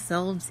talking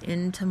themselves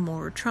into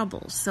more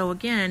trouble. So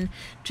again,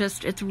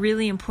 it's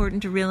really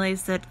important to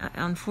realize that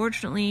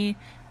unfortunately,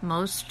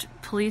 most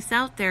police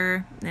out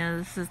there,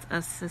 this is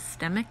a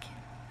systemic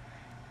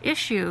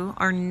issue,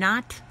 are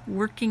not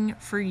working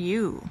for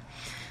you.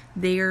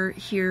 They're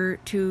here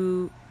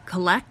to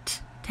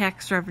collect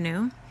tax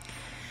revenue.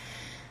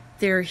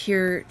 They're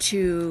here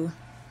to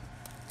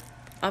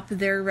up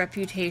their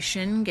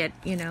reputation, get,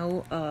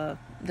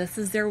 this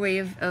is their way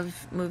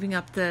of moving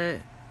up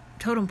the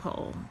totem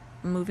pole,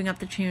 moving up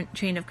the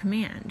chain of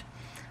command.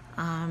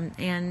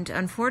 And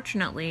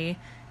unfortunately,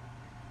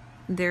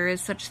 there is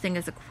such thing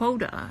as a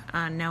quota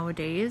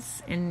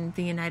nowadays, in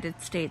the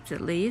United States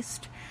at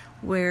least,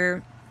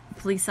 where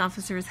police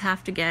officers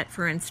have to get,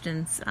 for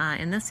instance,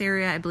 in this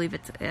area, I believe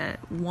it's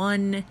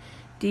 1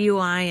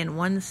 DUI and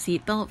 1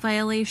 seatbelt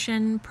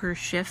violation per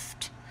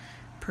shift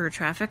per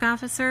traffic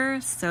officer.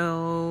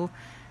 So,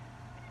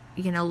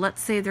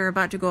 let's say they're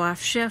about to go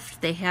off shift,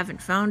 they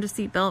haven't found a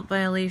seatbelt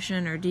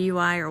violation or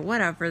DUI or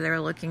whatever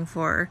they're looking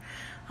for.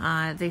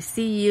 They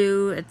see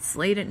you, it's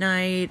late at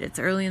night, it's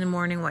early in the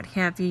morning, what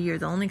have you, you're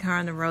the only car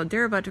on the road,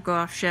 they're about to go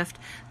off shift.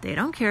 They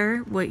don't care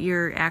what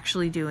you're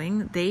actually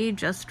doing. They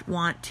just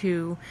want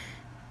to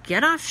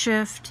get off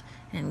shift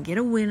and get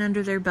a win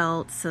under their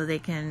belt so they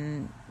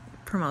can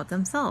promote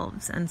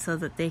themselves and so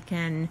that they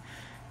can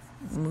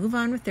move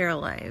on with their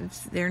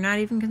lives. They're not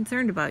even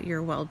concerned about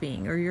your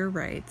well-being or your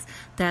rights.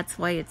 That's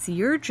why it's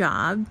your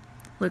job,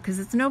 because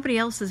it's nobody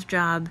else's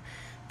job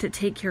to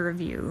take care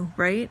of you,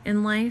 right?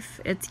 In life,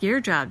 it's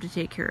your job to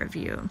take care of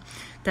you.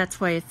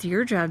 That's why it's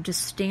your job to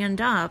stand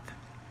up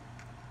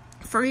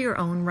for your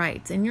own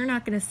rights. And you're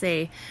not going to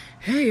say,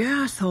 hey,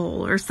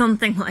 asshole, or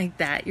something like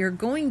that. You're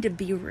going to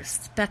be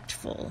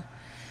respectful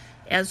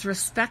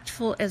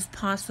as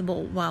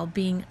possible while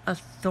being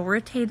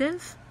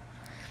authoritative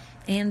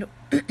and,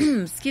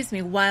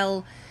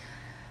 while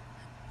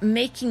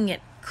making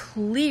it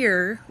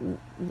clear,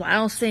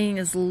 while saying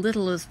as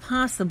little as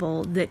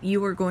possible, that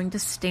you are going to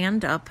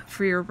stand up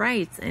for your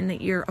rights and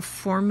that you're a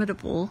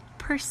formidable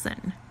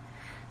person.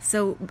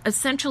 So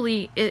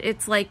essentially,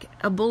 it's like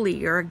a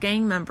bully or a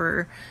gang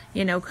member,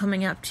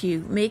 coming up to you.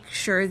 Make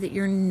sure that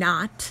you're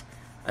not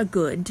a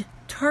good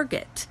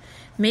target.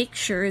 Make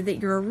sure that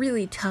you're a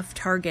really tough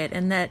target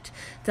and that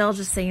they'll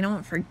just say,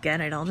 forget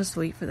it. I'll just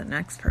wait for the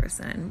next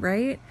person,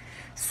 right?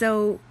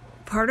 So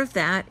part of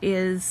that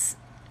is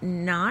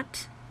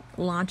not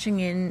launching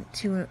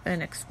into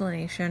an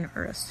explanation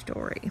or a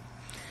story.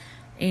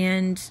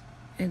 And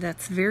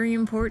that's very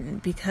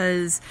important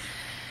because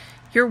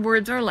your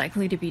words are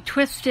likely to be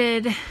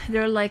twisted.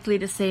 They're likely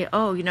to say,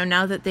 oh,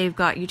 now that they've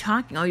got you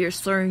talking, oh, you're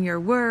slurring your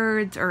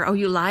words, or oh,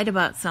 you lied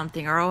about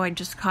something, or oh, I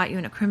just caught you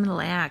in a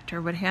criminal act,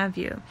 or what have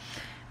you.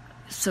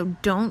 So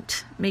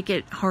don't make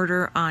it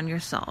harder on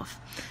yourself.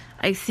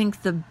 I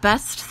think the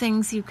best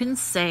things you can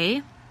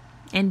say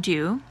and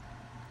do,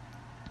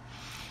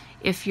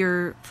 if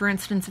you're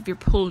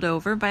pulled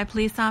over by a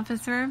police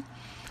officer,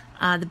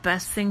 the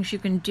best things you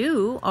can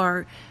do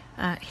are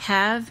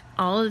have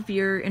all of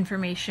your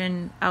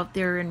information out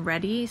there and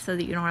ready so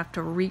that you don't have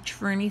to reach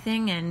for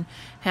anything and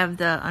have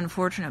the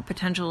unfortunate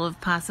potential of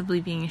possibly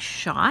being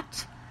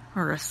shot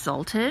or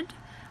assaulted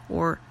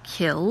or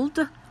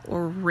killed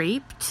or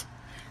raped.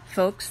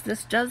 Folks,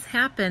 this does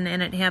happen,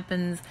 and it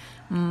happens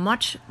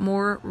much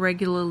more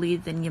regularly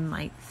than you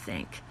might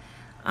think.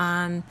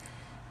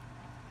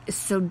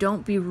 So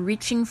don't be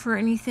reaching for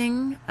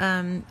anything,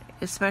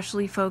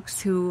 especially folks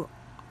who,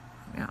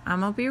 I'm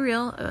going to be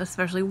real,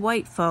 especially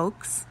white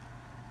folks,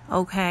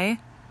 okay?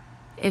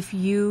 If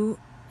you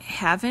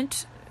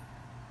haven't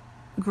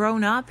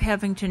grown up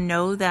having to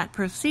know that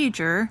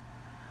procedure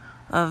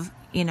of,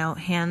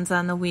 hands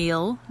on the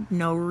wheel,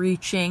 no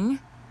reaching,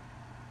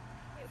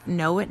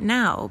 know it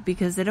now,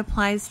 because it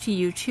applies to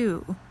you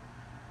too.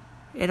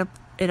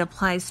 It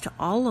applies to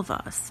all of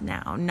us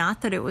now.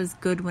 Not that it was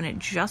good when it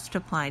just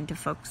applied to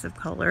folks of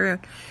color.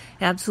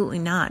 Absolutely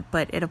not.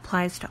 But it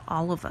applies to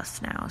all of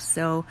us now.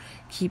 So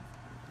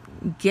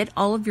get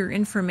all of your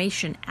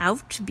information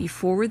out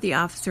before the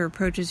officer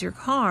approaches your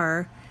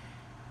car.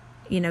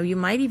 You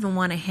might even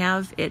want to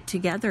have it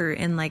together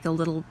in like a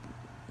little,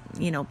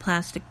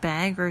 plastic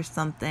bag or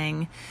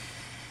something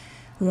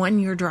when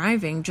you're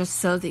driving, just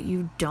so that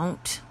you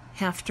don't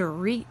have to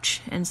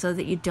reach, and so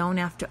that you don't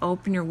have to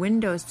open your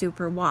window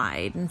super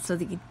wide, and so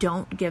that you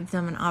don't give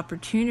them an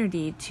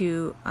opportunity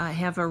to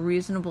have a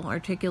reasonable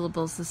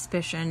articulable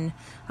suspicion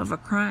of a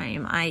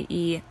crime,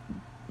 i.e.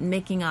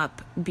 making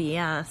up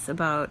BS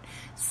about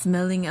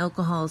smelling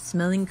alcohol,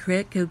 smelling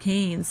crack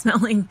cocaine,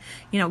 smelling,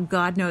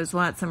 God knows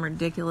what, some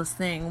ridiculous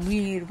thing,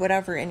 weed,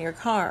 whatever, in your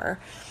car.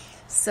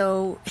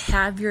 So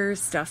have your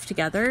stuff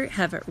together,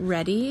 have it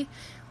ready.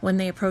 When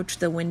they approach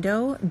the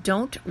window,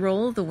 don't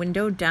roll the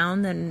window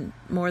down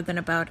more than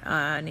about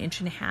an inch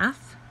and a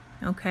half,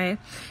 okay?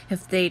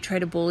 If they try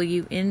to bully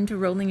you into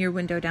rolling your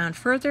window down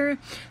further,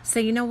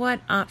 say, you know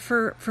what,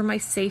 for my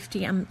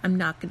safety, I'm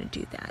not going to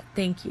do that.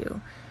 Thank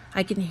you.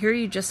 I can hear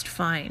you just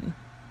fine.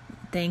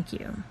 Thank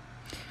you.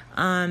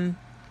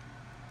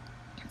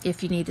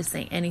 If you need to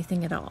say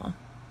anything at all.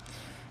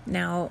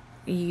 Now,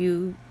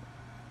 you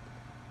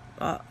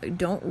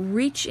don't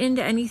reach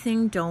into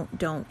anything.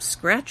 Don't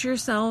scratch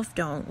yourself.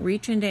 Don't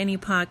reach into any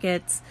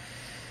pockets.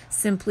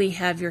 Simply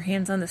have your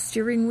hands on the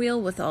steering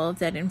wheel with all of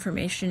that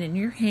information in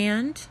your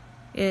hand.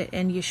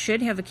 And you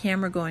should have a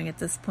camera going at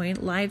this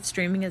point. Live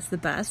streaming is the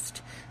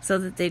best, so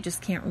that they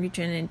just can't reach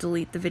in and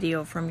delete the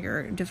video from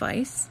your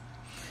device.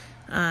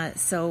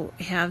 So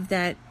have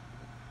that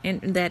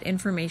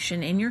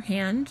information in your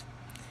hand.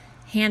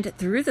 Hand it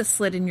through the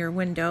slit in your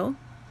window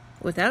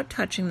without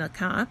touching the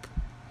cop.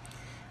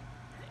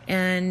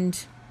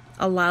 And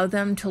allow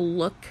them to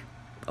look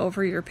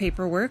over your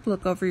paperwork,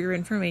 look over your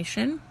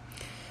information.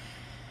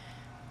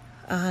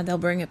 They'll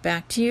bring it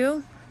back to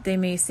you. They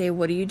may say,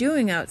 what are you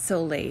doing out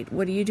so late?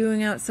 What are you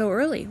doing out so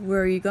early?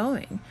 Where are you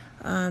going?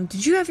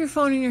 Did you have your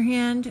phone in your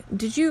hand?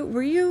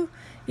 Were you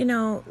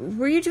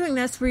doing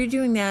this? Were you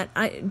doing that?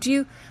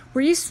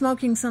 Were you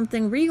smoking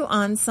something? Were you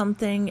on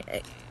something?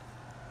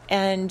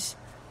 And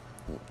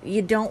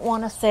you don't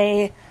want to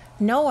say,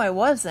 no, I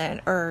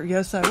wasn't, or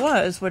yes, I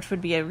was, which would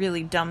be a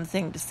really dumb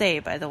thing to say,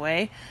 by the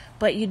way.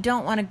 But you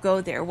don't want to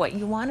go there. What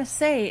you want to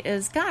say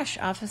is, gosh,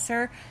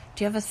 officer,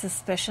 do you have a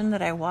suspicion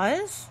that I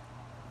was?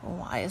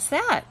 Why is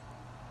that?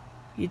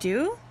 You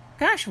do?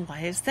 Gosh,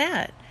 why is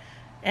that?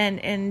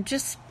 And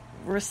just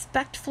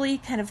respectfully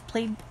kind of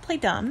play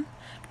dumb,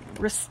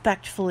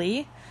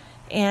 respectfully,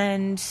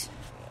 and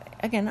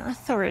again,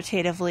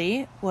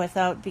 authoritatively,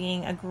 without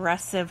being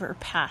aggressive or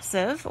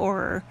passive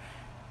or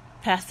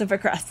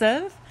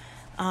passive-aggressive.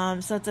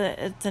 So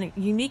it's a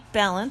unique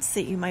balance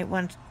that you might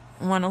want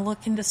to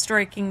look into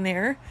striking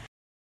there.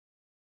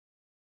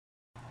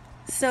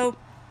 So,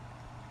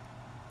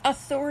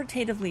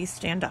 authoritatively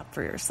stand up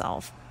for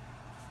yourself.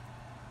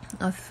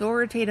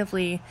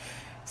 Authoritatively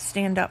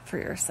stand up for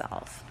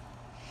yourself.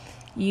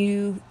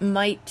 You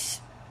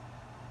might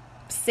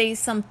say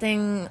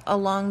something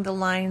along the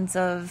lines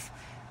of,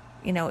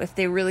 if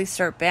they really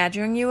start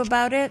badgering you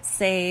about it,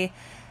 say,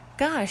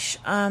 gosh,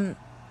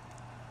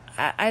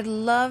 I'd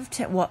love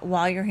to,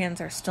 while your hands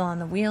are still on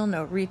the wheel,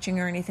 no reaching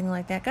or anything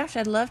like that, gosh,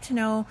 I'd love to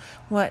know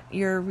what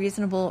your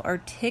reasonable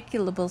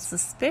articulable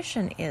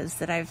suspicion is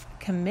that I've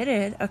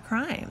committed a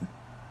crime.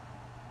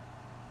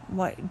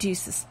 What, do you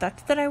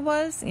suspect that I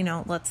was?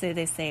 Let's say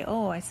they say,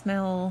 oh, I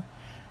smell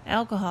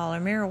alcohol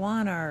or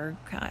marijuana, or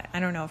I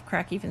don't know if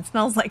crack even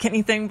smells like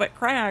anything but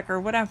crack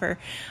or whatever.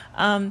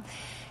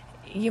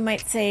 You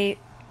might say,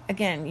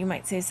 again, you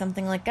might say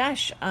something like,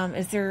 gosh,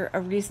 is there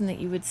a reason that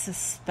you would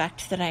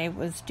suspect that I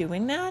was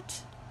doing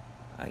that?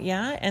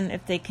 Yeah, and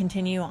if they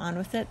continue on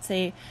with it,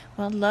 say,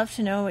 well, I'd love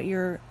to know what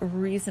your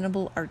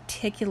reasonable,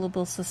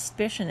 articulable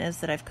suspicion is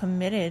that I've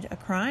committed a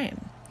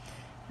crime.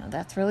 Now,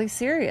 that's really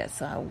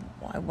serious. I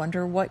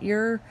wonder what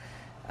your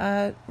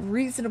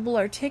reasonable,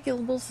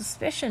 articulable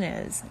suspicion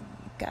is.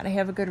 You've got to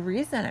have a good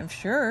reason, I'm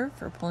sure,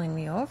 for pulling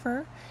me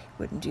over.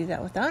 Wouldn't do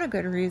that without a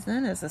good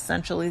reason, is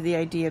essentially the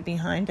idea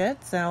behind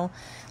it. So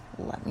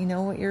let me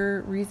know what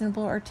your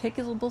reasonable,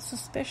 articulable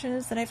suspicion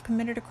is that I've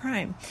committed a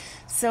crime.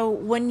 So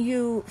when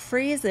you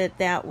phrase it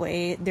that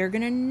way, they're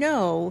going to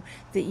know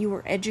that you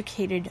were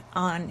educated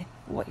on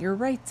what your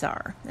rights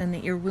are and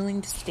that you're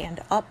willing to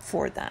stand up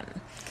for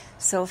them.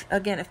 So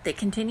if they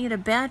continue to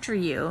badger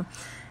you,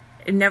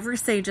 never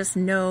say just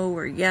no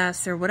or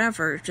yes or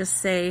whatever. Just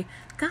say,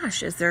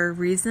 gosh, is there a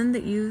reason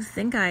that you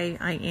think I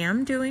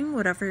am doing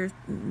whatever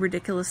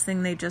ridiculous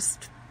thing they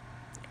just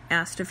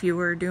asked if you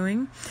were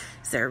doing?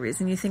 Is there a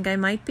reason you think I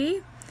might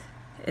be?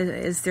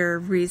 Is there a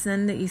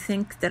reason that you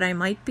think that I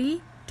might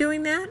be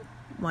doing that?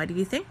 Why do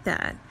you think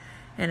that?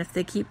 And if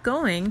they keep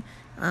going,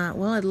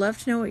 well, I'd love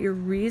to know what your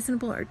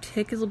reasonable,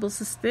 articulable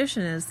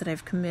suspicion is that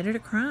I've committed a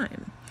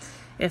crime.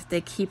 If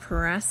they keep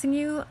harassing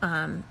you,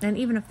 and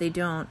even if they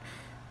don't,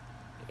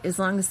 as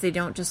long as they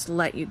don't just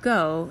let you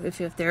go, if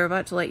they're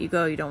about to let you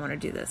go, you don't want to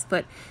do this.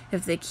 But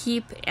if they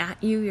keep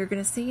at you, you're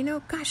going to say,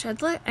 gosh,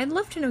 I'd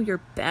love to know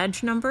your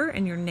badge number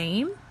and your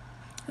name.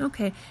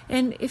 Okay,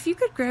 and if you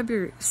could grab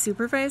your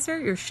supervisor,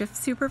 your shift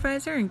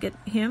supervisor, and get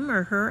him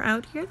or her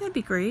out here, that'd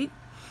be great.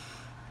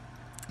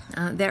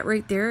 That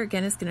right there,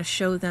 again, is going to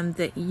show them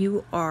that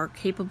you are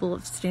capable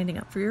of standing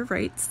up for your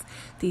rights,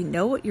 that you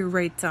know what your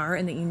rights are,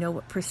 and that you know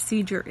what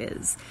procedure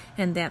is.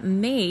 And that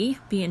may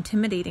be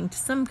intimidating to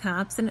some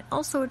cops, and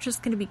also it's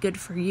just going to be good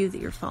for you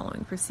that you're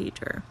following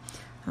procedure.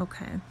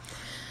 Okay.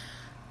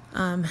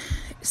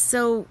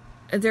 So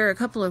there are a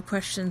couple of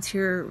questions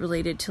here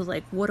related to,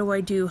 like, what do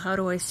I do? How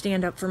do I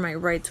stand up for my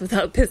rights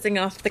without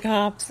pissing off the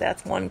cops?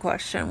 That's one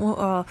question.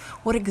 Well,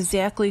 what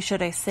exactly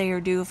should I say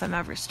or do if I'm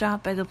ever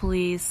stopped by the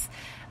police?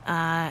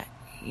 Why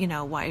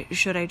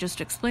should I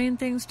just explain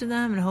things to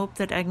them and hope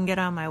that I can get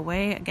on my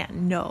way?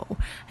 Again, no.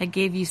 I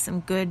gave you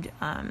some good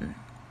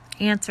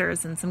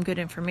answers and some good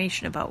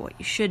information about what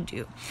you should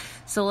do.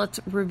 So let's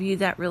review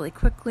that really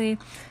quickly.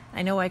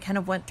 I know I kind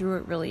of went through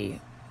it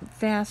really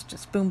fast,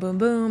 just boom, boom,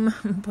 boom,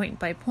 point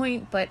by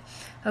point. But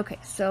okay,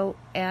 so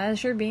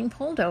as you're being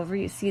pulled over,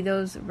 you see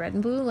those red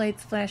and blue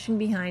lights flashing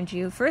behind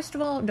you. First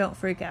of all, don't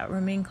freak out.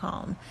 Remain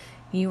calm.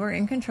 You are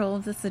in control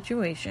of the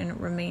situation.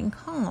 Remain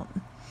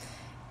calm.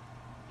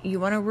 You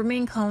want to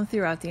remain calm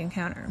throughout the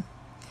encounter.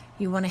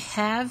 You want to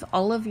have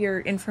all of your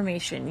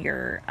information,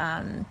 your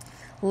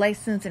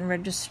license and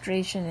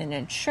registration and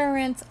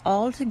insurance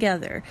all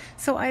together.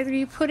 So either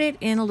you put it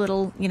in a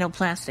little,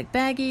 plastic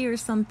baggie or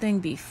something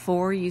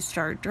before you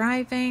start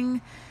driving,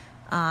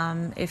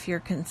 if you're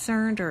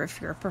concerned, or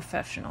if you're a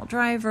professional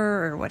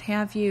driver or what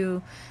have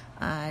you,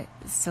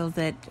 so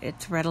that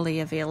it's readily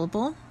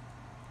available.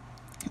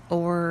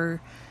 Or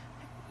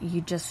you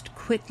just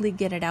quickly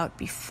get it out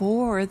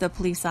before the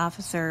police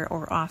officer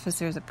or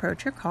officers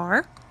approach your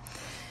car.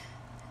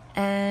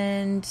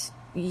 And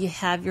you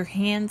have your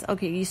hands,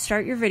 you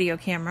start your video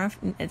camera.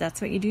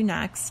 That's what you do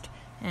next.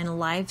 And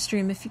live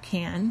stream if you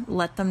can.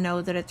 Let them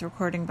know that it's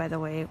recording, by the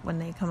way, when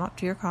they come up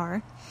to your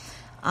car.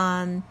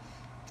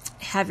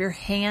 Have your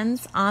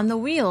hands on the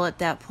wheel at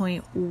that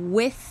point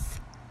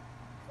with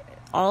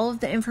all of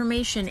the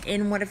information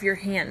in one of your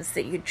hands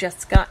that you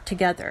just got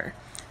together.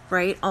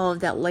 Right? All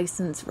of that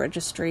license,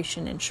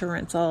 registration,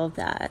 insurance, all of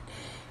that.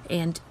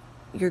 And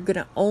you're going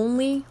to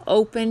only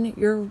open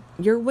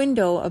your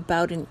window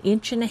about 1.5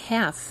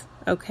 inches,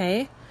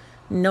 okay?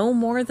 No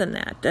more than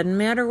that. Doesn't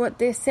matter what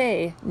they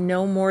say,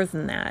 no more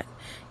than that.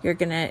 You're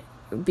going to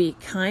be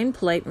kind,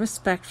 polite, and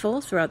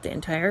respectful throughout the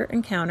entire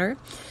encounter.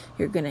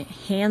 You're going to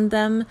hand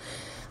them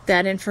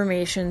that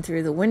information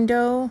through the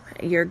window.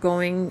 You're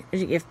going,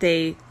 if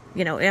they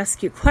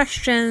ask you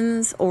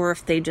questions, or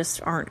if they just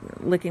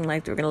aren't looking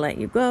like they're going to let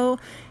you go,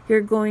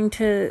 you're going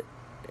to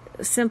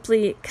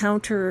simply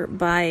counter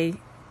by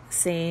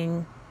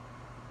saying,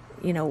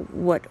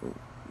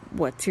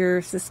 what's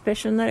your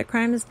suspicion that a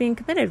crime is being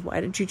committed? Why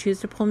did you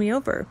choose to pull me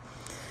over?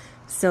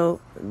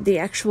 So the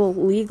actual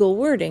legal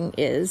wording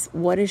is,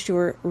 what is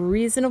your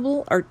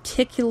reasonable,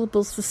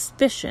 articulable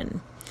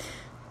suspicion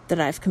that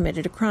I've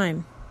committed a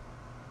crime?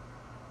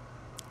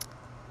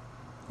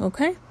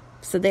 Okay?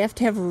 So they have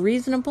to have a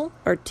reasonable,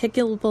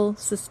 articulable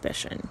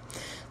suspicion.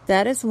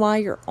 That is why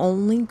you're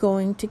only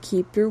going to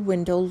keep your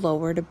window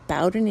lowered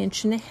about 1.5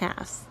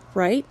 inches,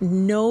 right?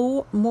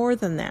 No more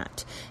than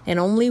that. And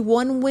only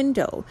one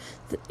window.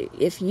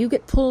 If you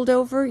get pulled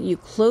over, you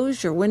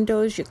close your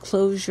windows, you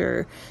close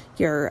your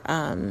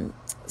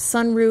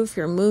sunroof,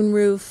 your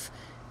moonroof.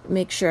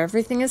 Make sure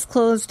everything is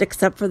closed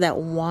except for that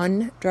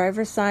one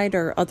driver's side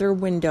or other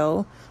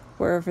window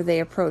wherever they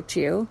approach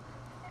you.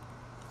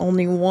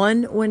 Only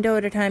one window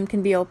at a time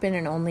can be open,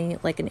 and only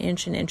like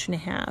 1.5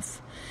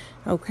 inches.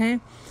 Okay?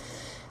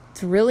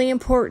 It's really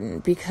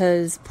important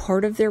because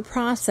part of their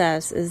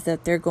process is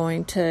that they're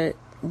going to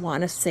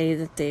want to say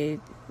that they,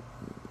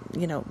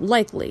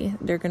 likely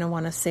they're going to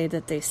want to say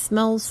that they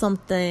smell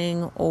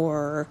something,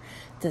 or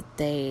that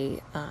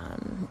they,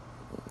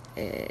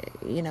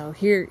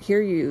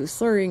 hear you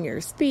slurring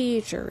your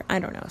speech, or I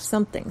don't know,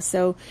 something.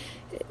 So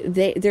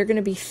they're going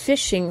to be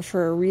fishing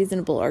for a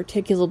reasonable,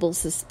 articulable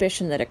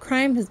suspicion that a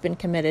crime has been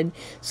committed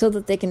so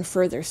that they can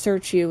further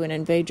search you and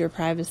invade your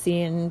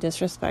privacy and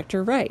disrespect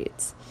your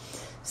rights.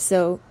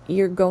 So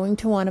you're going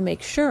to want to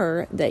make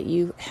sure that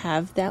you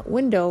have that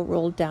window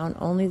rolled down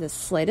only the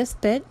slightest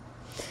bit.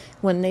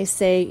 When they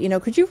say,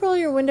 could you roll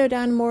your window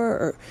down more?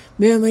 Or,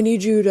 ma'am, I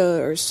need you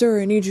to, or sir,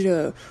 I need you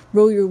to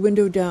roll your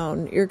window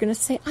down. You're going to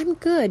say, I'm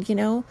good,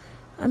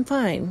 I'm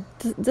fine.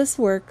 This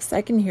works.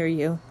 I can hear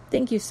you.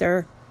 Thank you,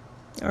 sir.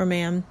 Or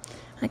ma'am,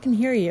 I can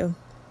hear you.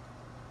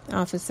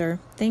 Officer,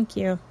 thank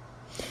you.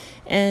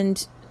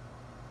 And,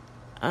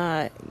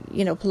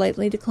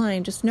 politely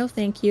decline. Just no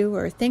thank you,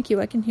 or thank you,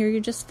 I can hear you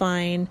just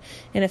fine.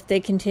 And if they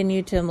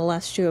continue to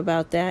molest you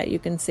about that, you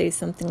can say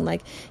something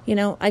like,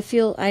 I'd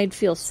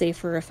feel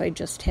safer if I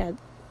just had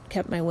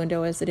kept my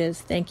window as it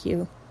is. Thank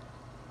you.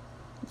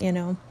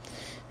 And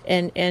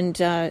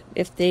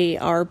if they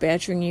are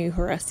badgering you,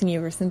 harassing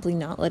you, or simply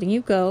not letting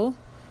you go,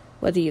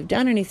 whether you've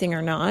done anything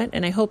or not,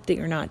 and I hope that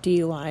you're not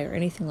DUI or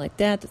anything like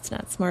that. That's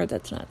not smart.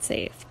 That's not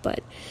safe.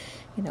 But,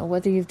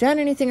 whether you've done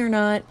anything or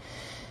not,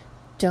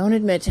 don't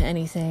admit to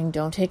anything.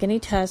 Don't take any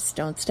tests.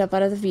 Don't step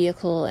out of the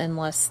vehicle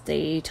unless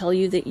they tell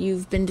you that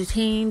you've been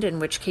detained, in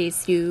which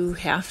case you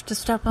have to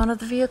step out of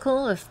the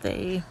vehicle if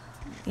they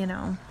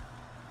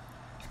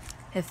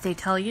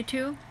tell you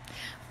to.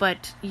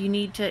 But you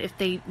need to, if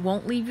they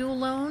won't leave you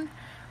alone,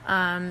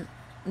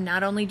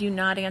 not only do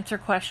not answer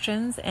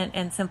questions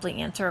and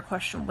simply answer a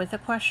question with a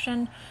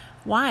question.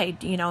 Why?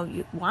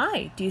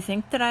 Why? Do you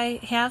think that I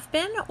have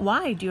been?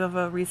 Why? Do you have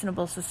a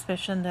reasonable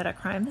suspicion that a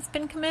crime has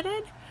been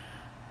committed?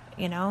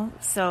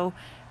 So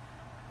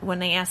when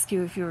they ask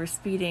you if you were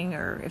speeding,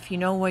 or if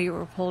why you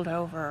were pulled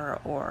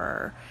over,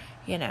 or,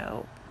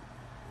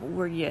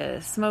 were you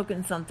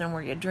smoking something?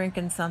 Were you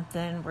drinking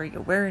something? Were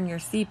you wearing your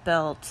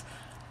seatbelt?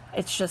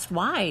 It's just,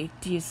 why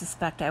do you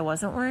suspect I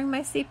wasn't wearing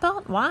my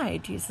seatbelt? Why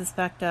do you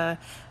suspect a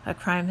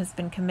crime has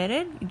been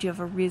committed? Do you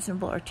have a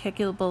reasonable,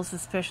 articulable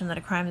suspicion that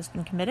a crime has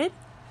been committed?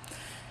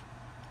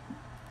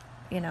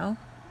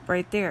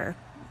 Right there.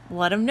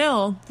 Let them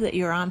know that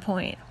you're on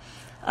point.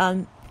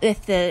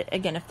 If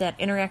that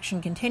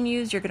interaction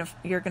continues, you're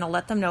gonna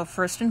let them know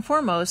first and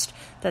foremost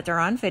that they're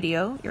on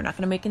video. You're not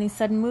gonna make any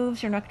sudden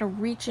moves. You're not gonna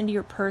reach into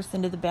your purse,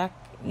 into the back,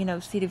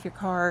 seat of your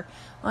car,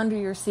 under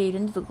your seat,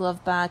 into the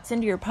glove box,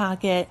 into your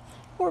pocket,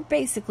 or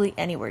basically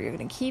anywhere. You're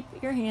gonna keep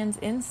your hands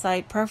in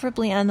sight,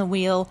 preferably on the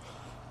wheel.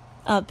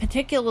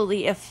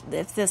 Particularly if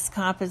this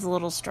cop is a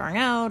little strung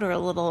out or a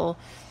little,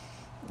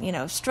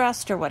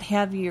 stressed or what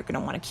have you, you're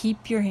gonna want to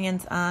keep your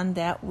hands on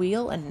that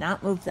wheel and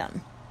not move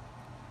them.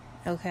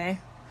 Okay.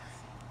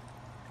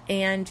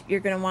 And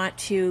you're going to want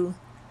to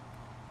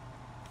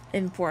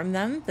inform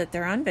them that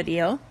they're on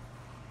video.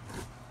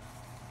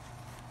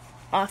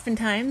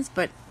 Oftentimes,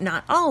 but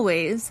not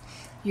always,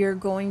 you're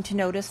going to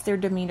notice their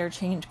demeanor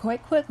change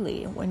quite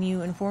quickly when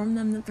you inform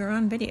them that they're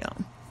on video.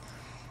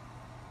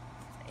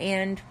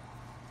 And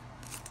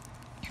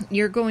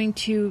you're going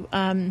to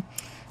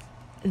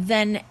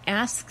then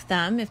ask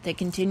them, if they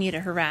continue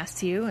to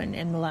harass you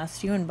and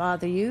molest you and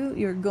bother you,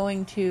 you're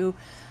going to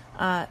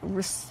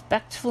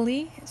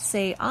respectfully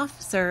say,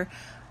 officer,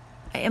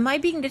 am I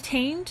being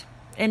detained?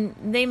 And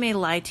they may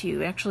lie to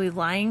you. Actually,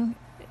 lying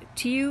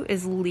to you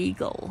is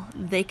legal.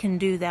 They can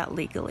do that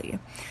legally.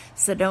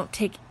 So don't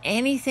take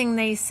anything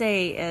they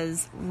say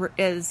as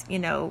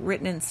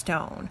written in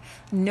stone.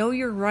 Know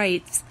your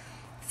rights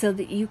so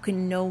that you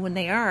can know when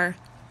they are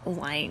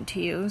lying to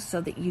you,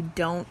 so that you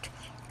don't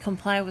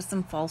comply with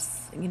some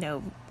false,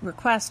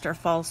 request or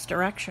false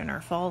direction or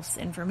false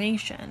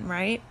information,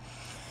 right?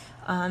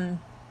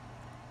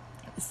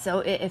 So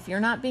if you're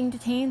not being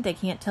detained, they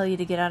can't tell you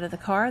to get out of the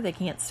car. They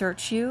can't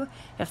search you.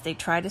 If they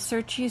try to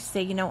search you,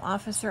 say,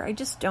 officer, I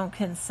just don't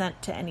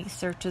consent to any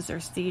searches or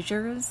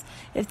seizures.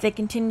 If they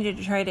continue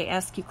to try to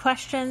ask you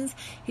questions,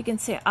 you can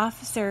say,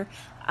 officer,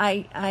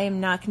 I am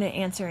not going to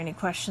answer any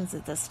questions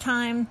at this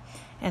time.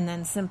 And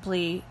then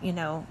simply,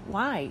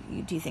 why?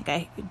 Do you think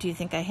I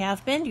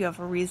have been? Do you have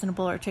a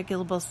reasonable,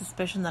 articulable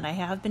suspicion that I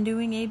have been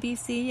doing A, B,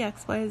 C,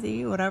 X, Y,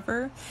 Z,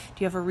 whatever? Do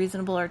you have a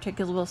reasonable,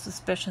 articulable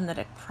suspicion that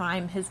a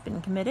crime has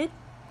been committed?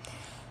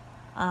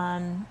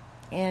 And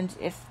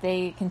if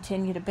they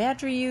continue to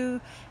badger you,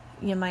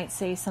 you might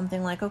say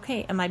something like,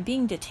 okay, am I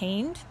being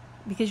detained?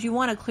 Because you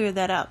want to clear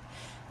that up.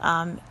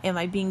 Am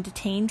I being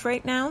detained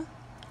right now?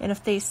 And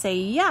if they say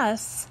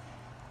yes,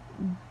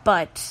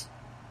 but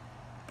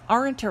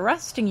aren't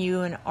arresting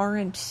you and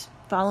aren't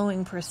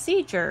following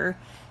procedure,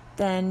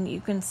 then you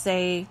can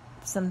say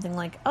something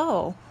like,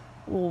 oh,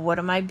 well, what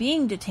am I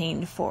being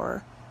detained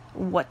for?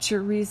 What's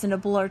your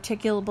reasonable,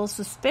 articulable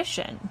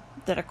suspicion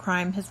that a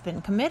crime has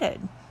been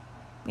committed?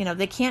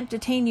 They can't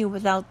detain you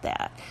without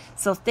that.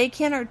 So if they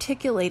can't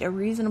articulate a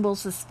reasonable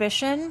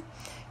suspicion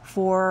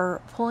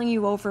for pulling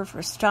you over,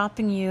 for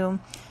stopping you,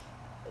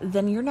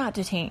 then you're not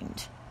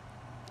detained.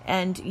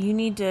 And you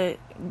need to,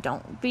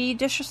 don't be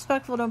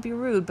disrespectful, don't be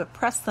rude, but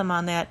press them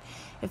on that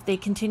if they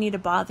continue to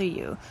bother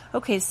you.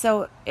 Okay,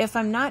 so if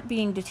I'm not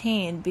being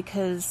detained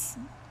because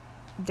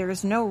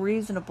there's no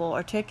reasonable,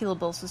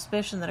 articulable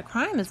suspicion that a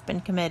crime has been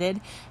committed,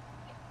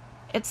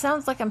 it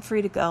sounds like I'm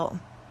free to go.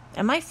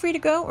 Am I free to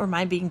go, or am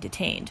I being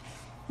detained?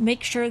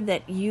 Make sure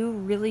that you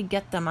really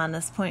get them on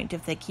this point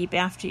if they keep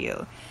after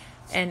you.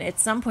 And at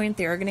some point,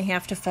 they're going to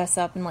have to fess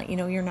up and let you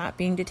know you're not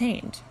being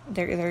detained.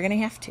 They're going to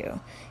have to.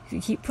 If you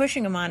keep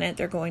pushing them on it,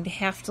 they're going to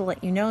have to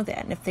let you know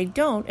that. And if they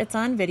don't, it's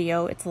on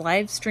video, it's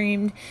live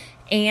streamed,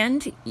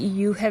 and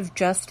you have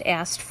just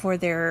asked for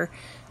their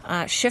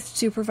shift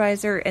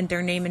supervisor and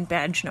their name and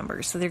badge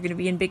number. So they're going to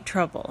be in big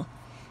trouble.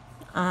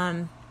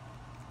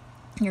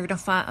 You're going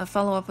to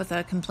follow up with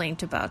a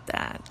complaint about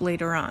that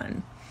later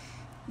on.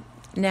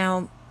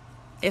 Now,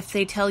 if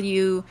they tell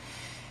you,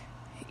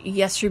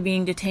 yes, you're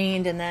being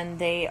detained, and then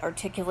they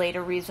articulate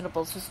a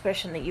reasonable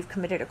suspicion that you've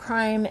committed a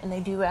crime, and they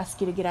do ask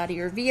you to get out of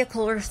your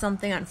vehicle or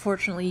something,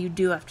 unfortunately, you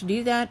do have to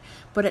do that.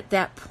 But at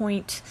that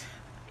point,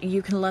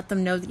 you can let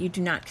them know that you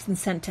do not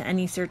consent to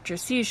any search or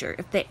seizure.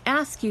 If they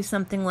ask you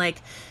something like,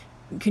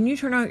 can you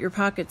turn out your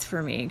pockets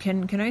for me?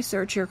 Can I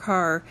search your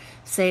car?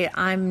 Say,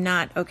 I'm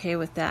not okay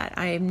with that.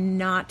 I am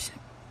not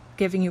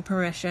giving you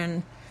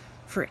permission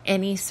for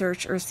any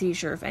search or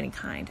seizure of any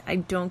kind. I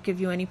don't give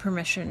you any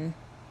permission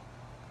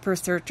for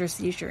search or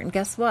seizure. And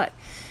guess what?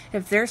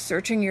 If they're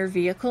searching your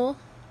vehicle,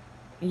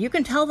 you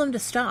can tell them to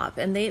stop,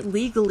 and they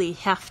legally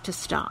have to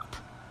stop.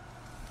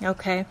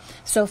 Okay?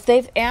 So if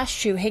they've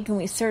asked you, hey, can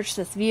we search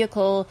this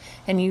vehicle,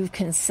 and you've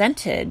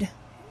consented,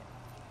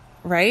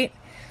 right?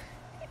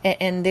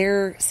 And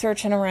they're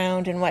searching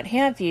around and what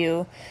have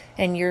you,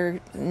 and you're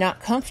not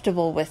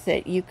comfortable with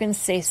it, you can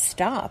say,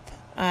 stop.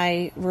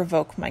 I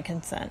revoke my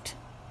consent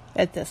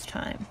at this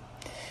time.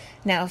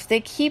 Now, if they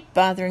keep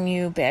bothering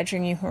you,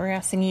 badgering you,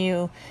 harassing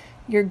you,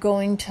 you're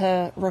going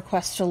to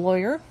request a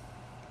lawyer,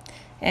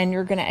 and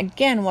you're going to,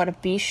 again, want to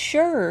be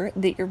sure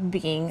that you're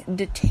being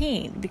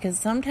detained, because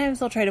sometimes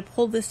they'll try to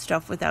pull this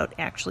stuff without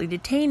actually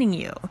detaining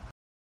you.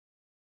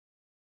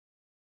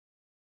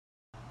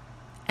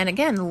 And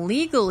again,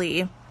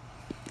 legally,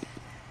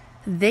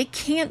 they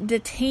can't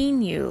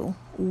detain you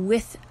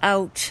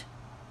without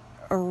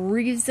a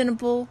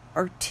reasonable,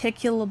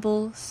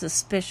 articulable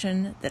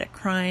suspicion that a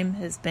crime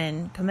has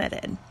been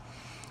committed.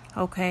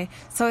 Okay,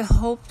 so I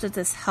hope that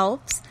this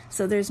helps.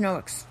 So there's no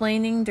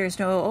explaining, there's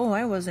no, oh,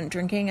 I wasn't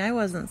drinking, I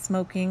wasn't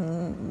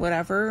smoking,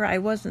 whatever, I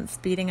wasn't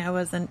speeding,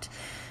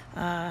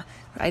 I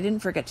didn't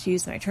forget to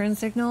use my turn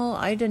signal,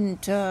 I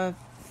didn't,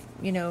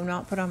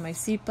 not put on my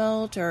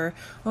seatbelt, or,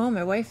 oh,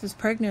 my wife is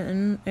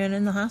pregnant and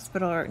in the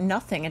hospital, or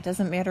nothing. It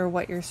doesn't matter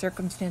what your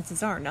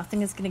circumstances are.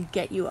 Nothing is going to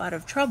get you out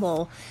of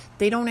trouble.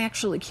 They don't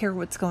actually care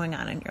what's going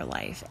on in your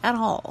life at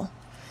all.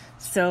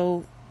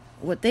 So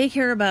what they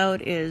care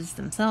about is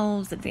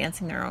themselves,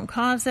 advancing their own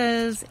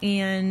causes,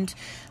 and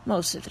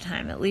most of the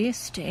time at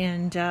least,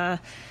 and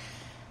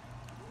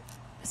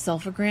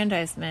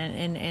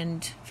self-aggrandizement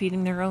and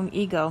feeding their own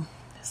ego.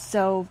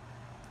 So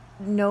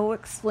no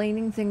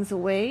explaining things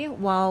away,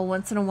 while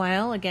once in a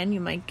while, again,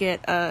 you might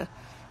get a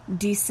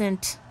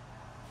decent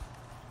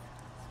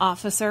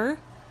officer.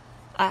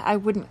 I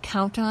wouldn't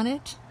count on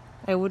it.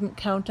 I wouldn't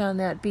count on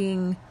that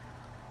being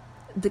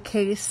the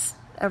case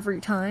every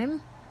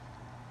time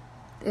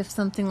if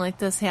something like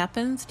this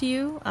happens to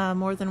you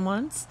more than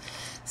once.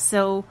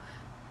 So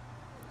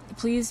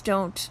please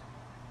don't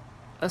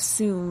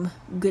assume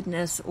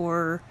goodness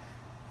or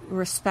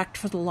respect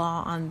for the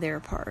law on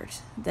their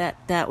part.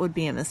 That would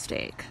be a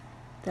mistake.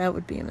 That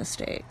would be a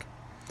mistake.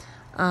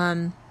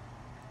 Stand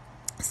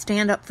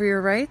up for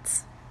your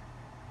rights.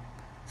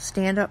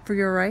 Stand up for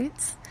your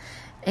rights.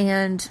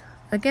 And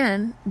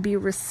again, be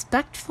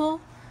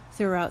respectful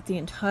throughout the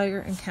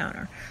entire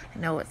encounter. I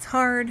know it's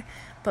hard,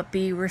 but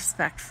be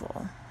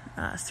respectful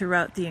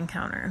throughout the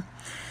encounter.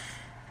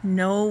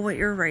 Know what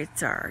your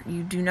rights are.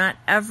 You do not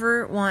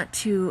ever want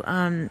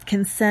to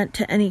consent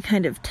to any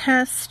kind of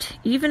test.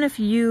 Even if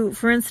you,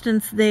 for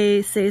instance,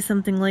 they say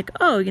something like,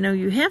 oh,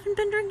 you haven't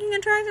been drinking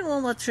and driving?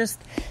 Well, let's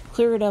just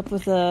clear it up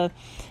with I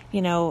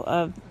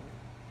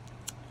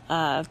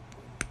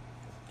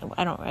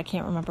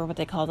can't remember what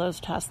they call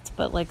those tests,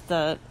 but like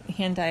the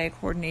hand-eye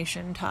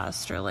coordination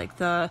test, or like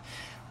the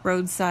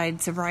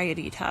roadside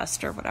sobriety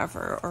test or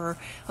whatever, or,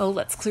 oh,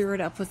 let's clear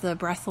it up with the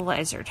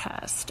breathalyzer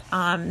test.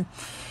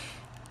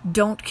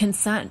 Don't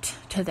consent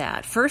to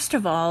that. First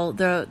of all,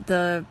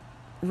 the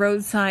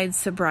roadside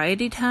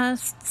sobriety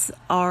tests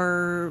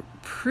are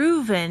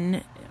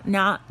proven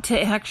not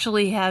to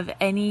actually have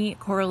any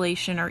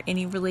correlation or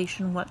any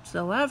relation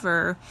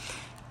whatsoever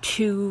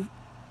to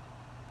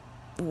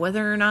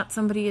whether or not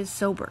somebody is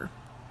sober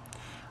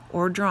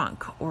or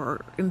drunk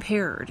or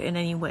impaired in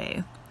any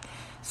way.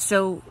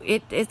 So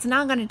it's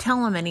not going to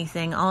tell them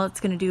anything. All it's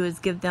going to do is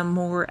give them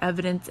more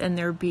evidence in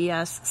their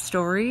BS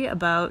story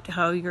about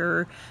how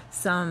you're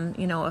some,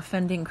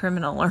 offending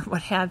criminal or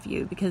what have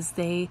you, because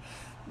they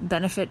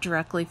benefit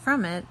directly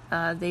from it.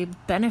 They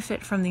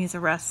benefit from these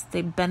arrests.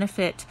 They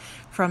benefit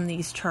from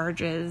these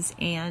charges,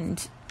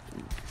 and,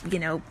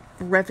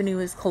 revenue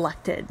is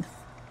collected,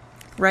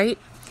 right?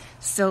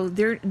 So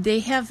they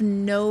have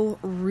no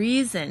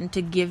reason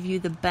to give you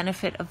the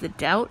benefit of the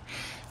doubt.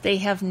 They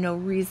have no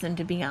reason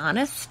to be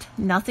honest.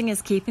 Nothing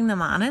is keeping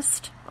them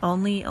honest.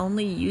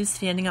 Only you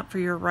standing up for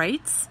your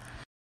rights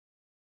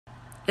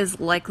is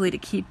likely to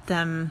keep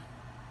them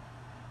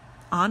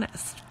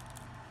honest,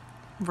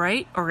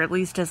 right? Or at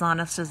least as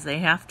honest as they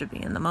have to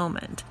be in the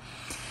moment.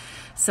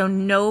 So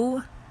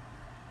no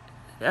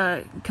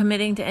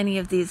committing to any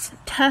of these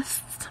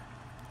tests.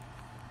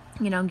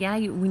 We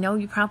know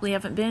you probably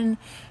haven't been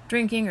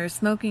drinking or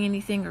smoking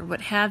anything or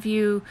what have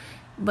you,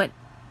 but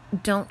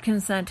don't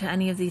consent to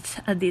any of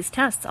these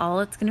tests. All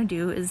it's going to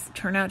do is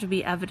turn out to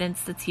be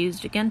evidence that's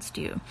used against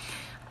you.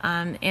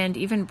 And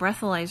even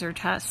breathalyzer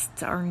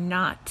tests are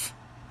not,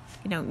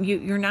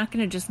 you're not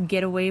going to just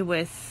get away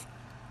without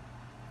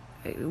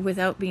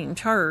being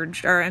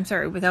charged,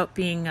 without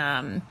being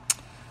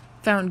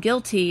found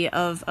guilty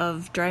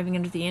of driving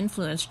under the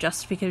influence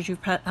just because you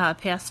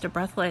passed a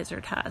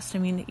breathalyzer test. I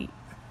mean,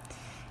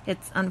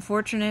 it's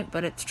unfortunate,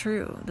 but it's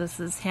true. This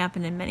has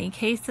happened in many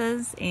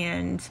cases,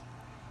 and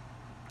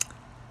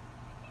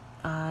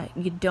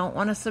you don't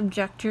want to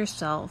subject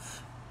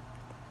yourself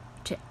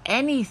to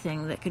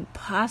anything that could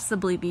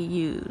possibly be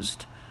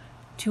used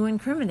to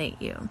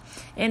incriminate you.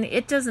 And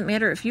it doesn't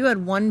matter if you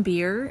had one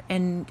beer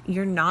and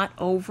you're not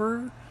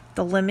over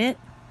the limit,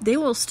 they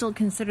will still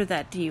consider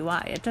that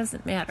DUI. It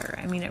doesn't matter.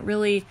 I mean,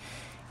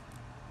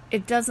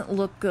 it doesn't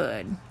look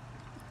good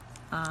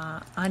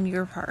on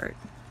your part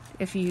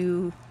if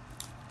you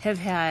have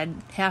had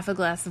half a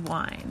glass of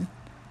wine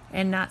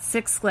and not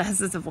 6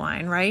 glasses of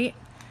wine, right?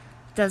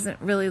 Doesn't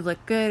really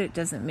look good. It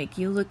doesn't make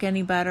you look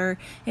any better.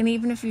 And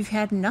even if you've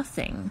had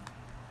nothing,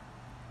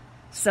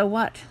 so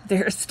what?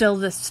 There's still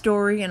this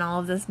story and all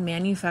of this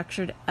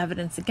manufactured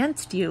evidence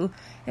against you,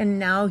 and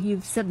now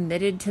you've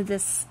submitted to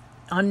this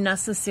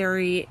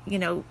unnecessary,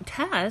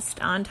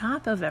 test on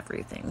top of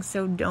everything.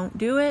 So don't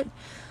do it.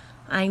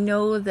 I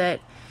know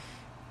that,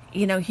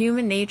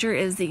 human nature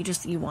is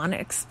that you want to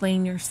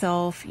explain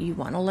yourself. You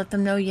want to let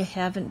them know you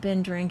haven't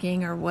been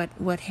drinking or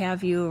what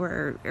have you,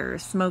 or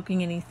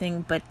smoking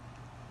anything, but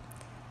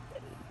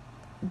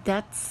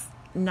that's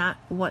not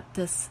what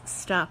this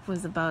stop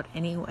was about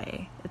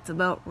anyway. It's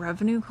about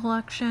revenue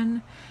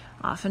collection.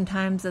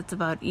 Oftentimes it's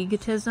about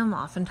egotism.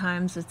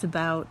 Oftentimes it's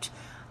about,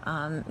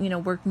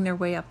 working their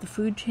way up the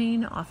food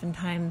chain.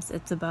 Oftentimes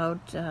it's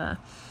about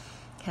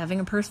having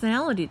a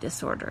personality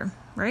disorder,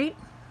 right?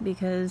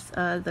 Because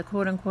the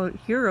quote-unquote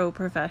hero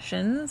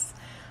professions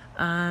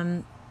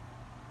are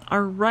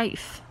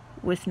rife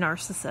with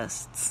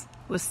narcissists,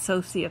 with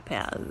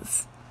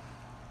sociopaths,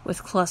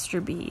 with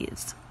cluster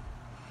Bs.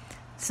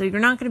 So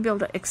you're not going to be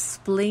able to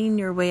explain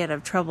your way out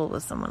of trouble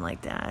with someone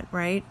like that,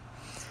 right?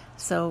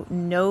 So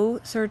no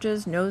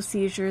searches, no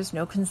seizures,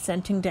 no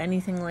consenting to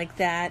anything like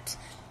that.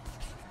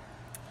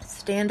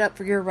 Stand up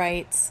for your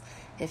rights.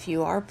 If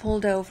you are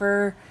pulled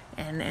over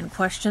and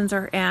questions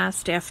are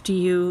asked after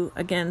you,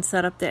 again,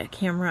 set up that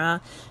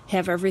camera,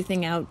 have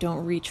everything out,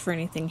 don't reach for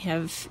anything,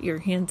 have your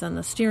hands on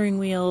the steering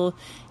wheel,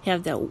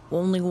 have that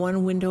only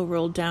one window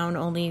rolled down,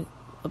 only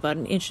about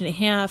 1.5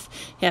 inches.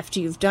 After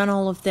you've done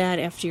all of that,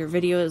 after your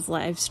video is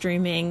live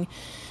streaming,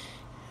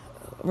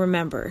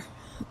 remember,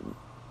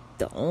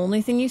 the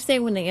only thing you say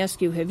when they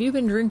ask you, have you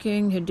been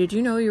drinking, did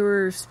you know you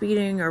were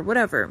speeding, or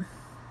whatever,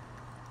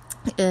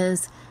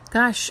 is,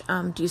 gosh,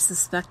 do you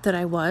suspect that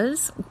I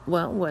was?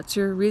 Well, what's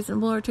your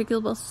reasonable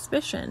articulable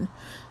suspicion?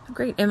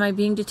 Great. Am I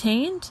being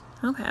detained?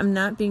 Okay, I'm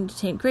not being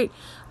detained. Great.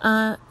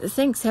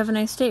 Thanks. Have a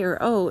nice day.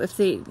 Or, if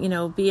they,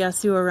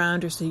 BS you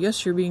around or say,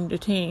 yes, you're being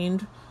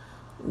detained,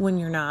 when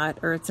you're not,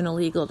 or it's an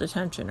illegal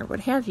detention or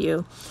what have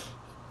you,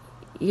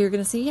 you're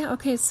going to say, yeah,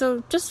 okay,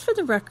 so just for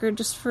the record,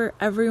 just for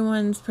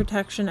everyone's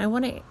protection, I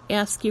want to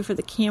ask you for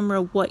the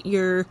camera what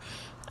your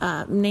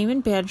name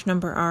and badge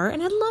number are,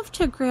 and I'd love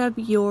to grab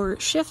your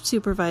shift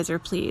supervisor,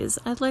 please.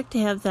 I'd like to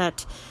have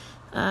that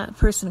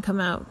person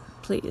come out,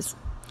 please.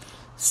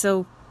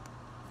 So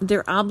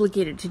they're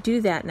obligated to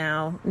do that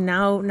now.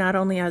 Now, not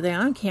only are they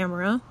on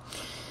camera,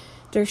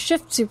 their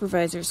shift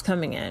supervisors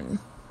coming in,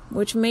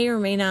 which may or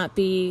may not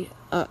be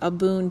a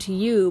boon to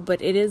you,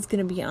 but it is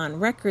going to be on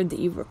record that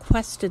you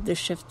requested the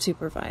shift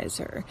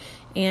supervisor.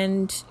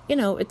 And,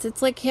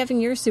 it's like having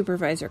your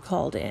supervisor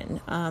called in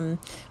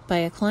by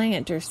a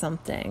client or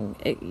something.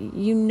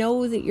 You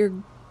know that you're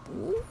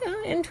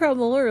in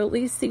trouble, or at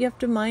least you have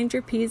to mind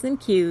your P's and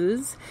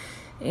Q's.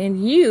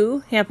 And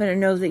you happen to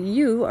know that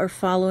you are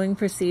following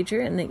procedure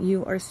and that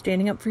you are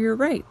standing up for your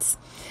rights.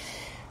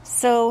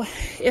 So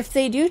if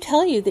they do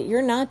tell you that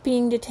you're not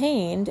being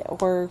detained,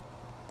 or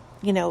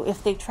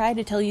if they try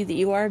to tell you that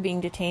you are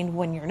being detained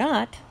when you're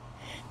not,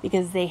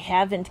 because they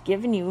haven't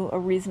given you a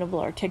reasonable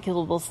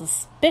articulable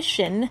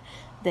suspicion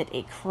that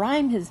a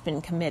crime has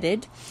been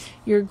committed,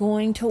 you're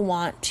going to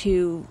want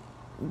to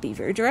be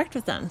very direct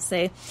with them.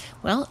 Say,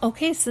 well,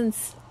 okay,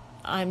 since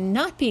I'm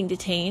not being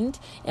detained,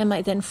 am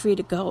I then free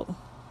to go?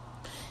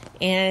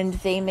 And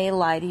they may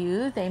lie to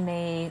you, they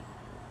may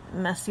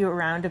mess you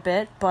around a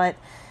bit, but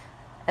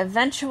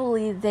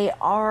eventually they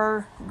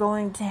are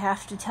going to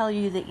have to tell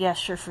you that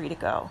yes, you're free to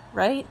go,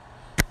 right?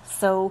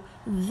 So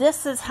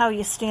this is how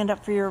you stand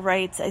up for your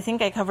rights. I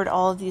think I covered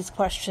all of these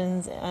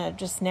questions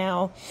just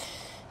now.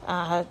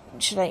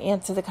 Should I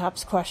answer the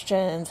cops'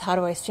 questions? How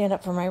do I stand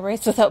up for my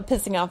rights without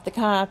pissing off the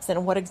cops?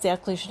 And what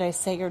exactly should I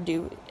say or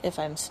do if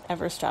I'm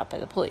ever stopped by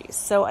the police?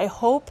 So I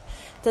hope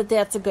that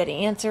that's a good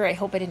answer. I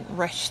hope I didn't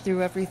rush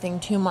through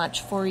everything too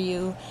much for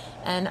you.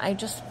 And I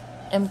just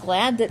am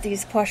glad that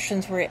these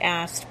questions were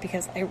asked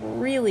because I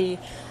really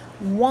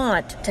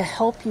want to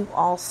help you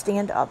all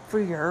stand up for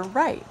your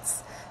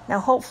rights. Now,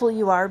 hopefully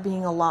you are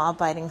being a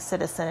law-abiding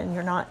citizen and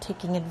you're not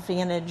taking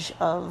advantage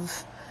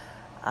of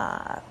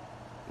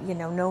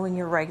knowing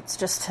your rights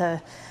just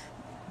to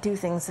do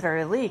things that are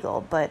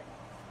illegal, but,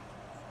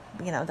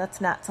 that's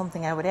not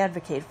something I would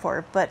advocate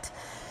for, but,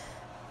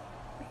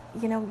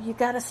 you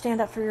got to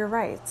stand up for your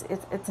rights.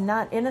 It's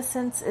not,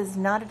 innocence is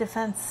not a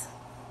defense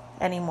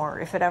anymore,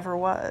 if it ever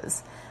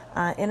was.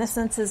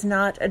 Innocence is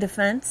not a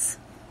defense.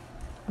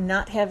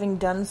 Not having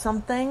done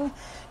something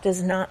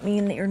does not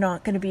mean that you're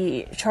not going to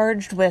be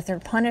charged with or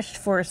punished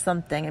for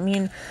something. I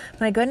mean,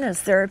 my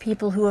goodness, there are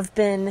people who have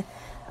been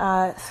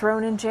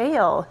thrown in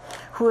jail,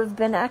 who have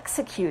been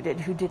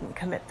executed, who didn't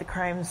commit the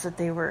crimes that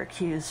they were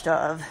accused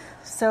of.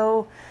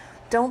 So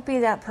don't be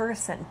that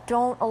person.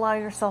 Don't allow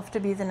yourself to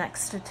be the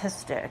next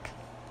statistic.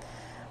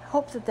 I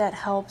hope that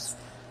helps.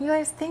 You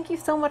guys, thank you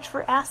so much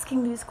for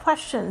asking these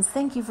questions.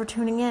 Thank you for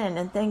tuning in,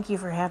 and thank you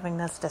for having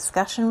this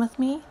discussion with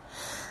me.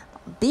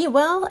 Be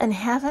well and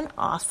have an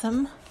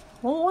awesome,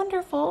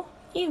 wonderful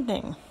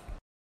evening.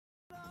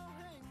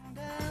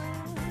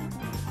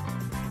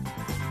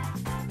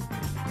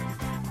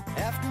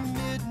 After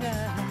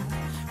midnight,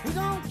 we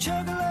gon'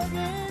 chug a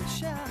lovin'.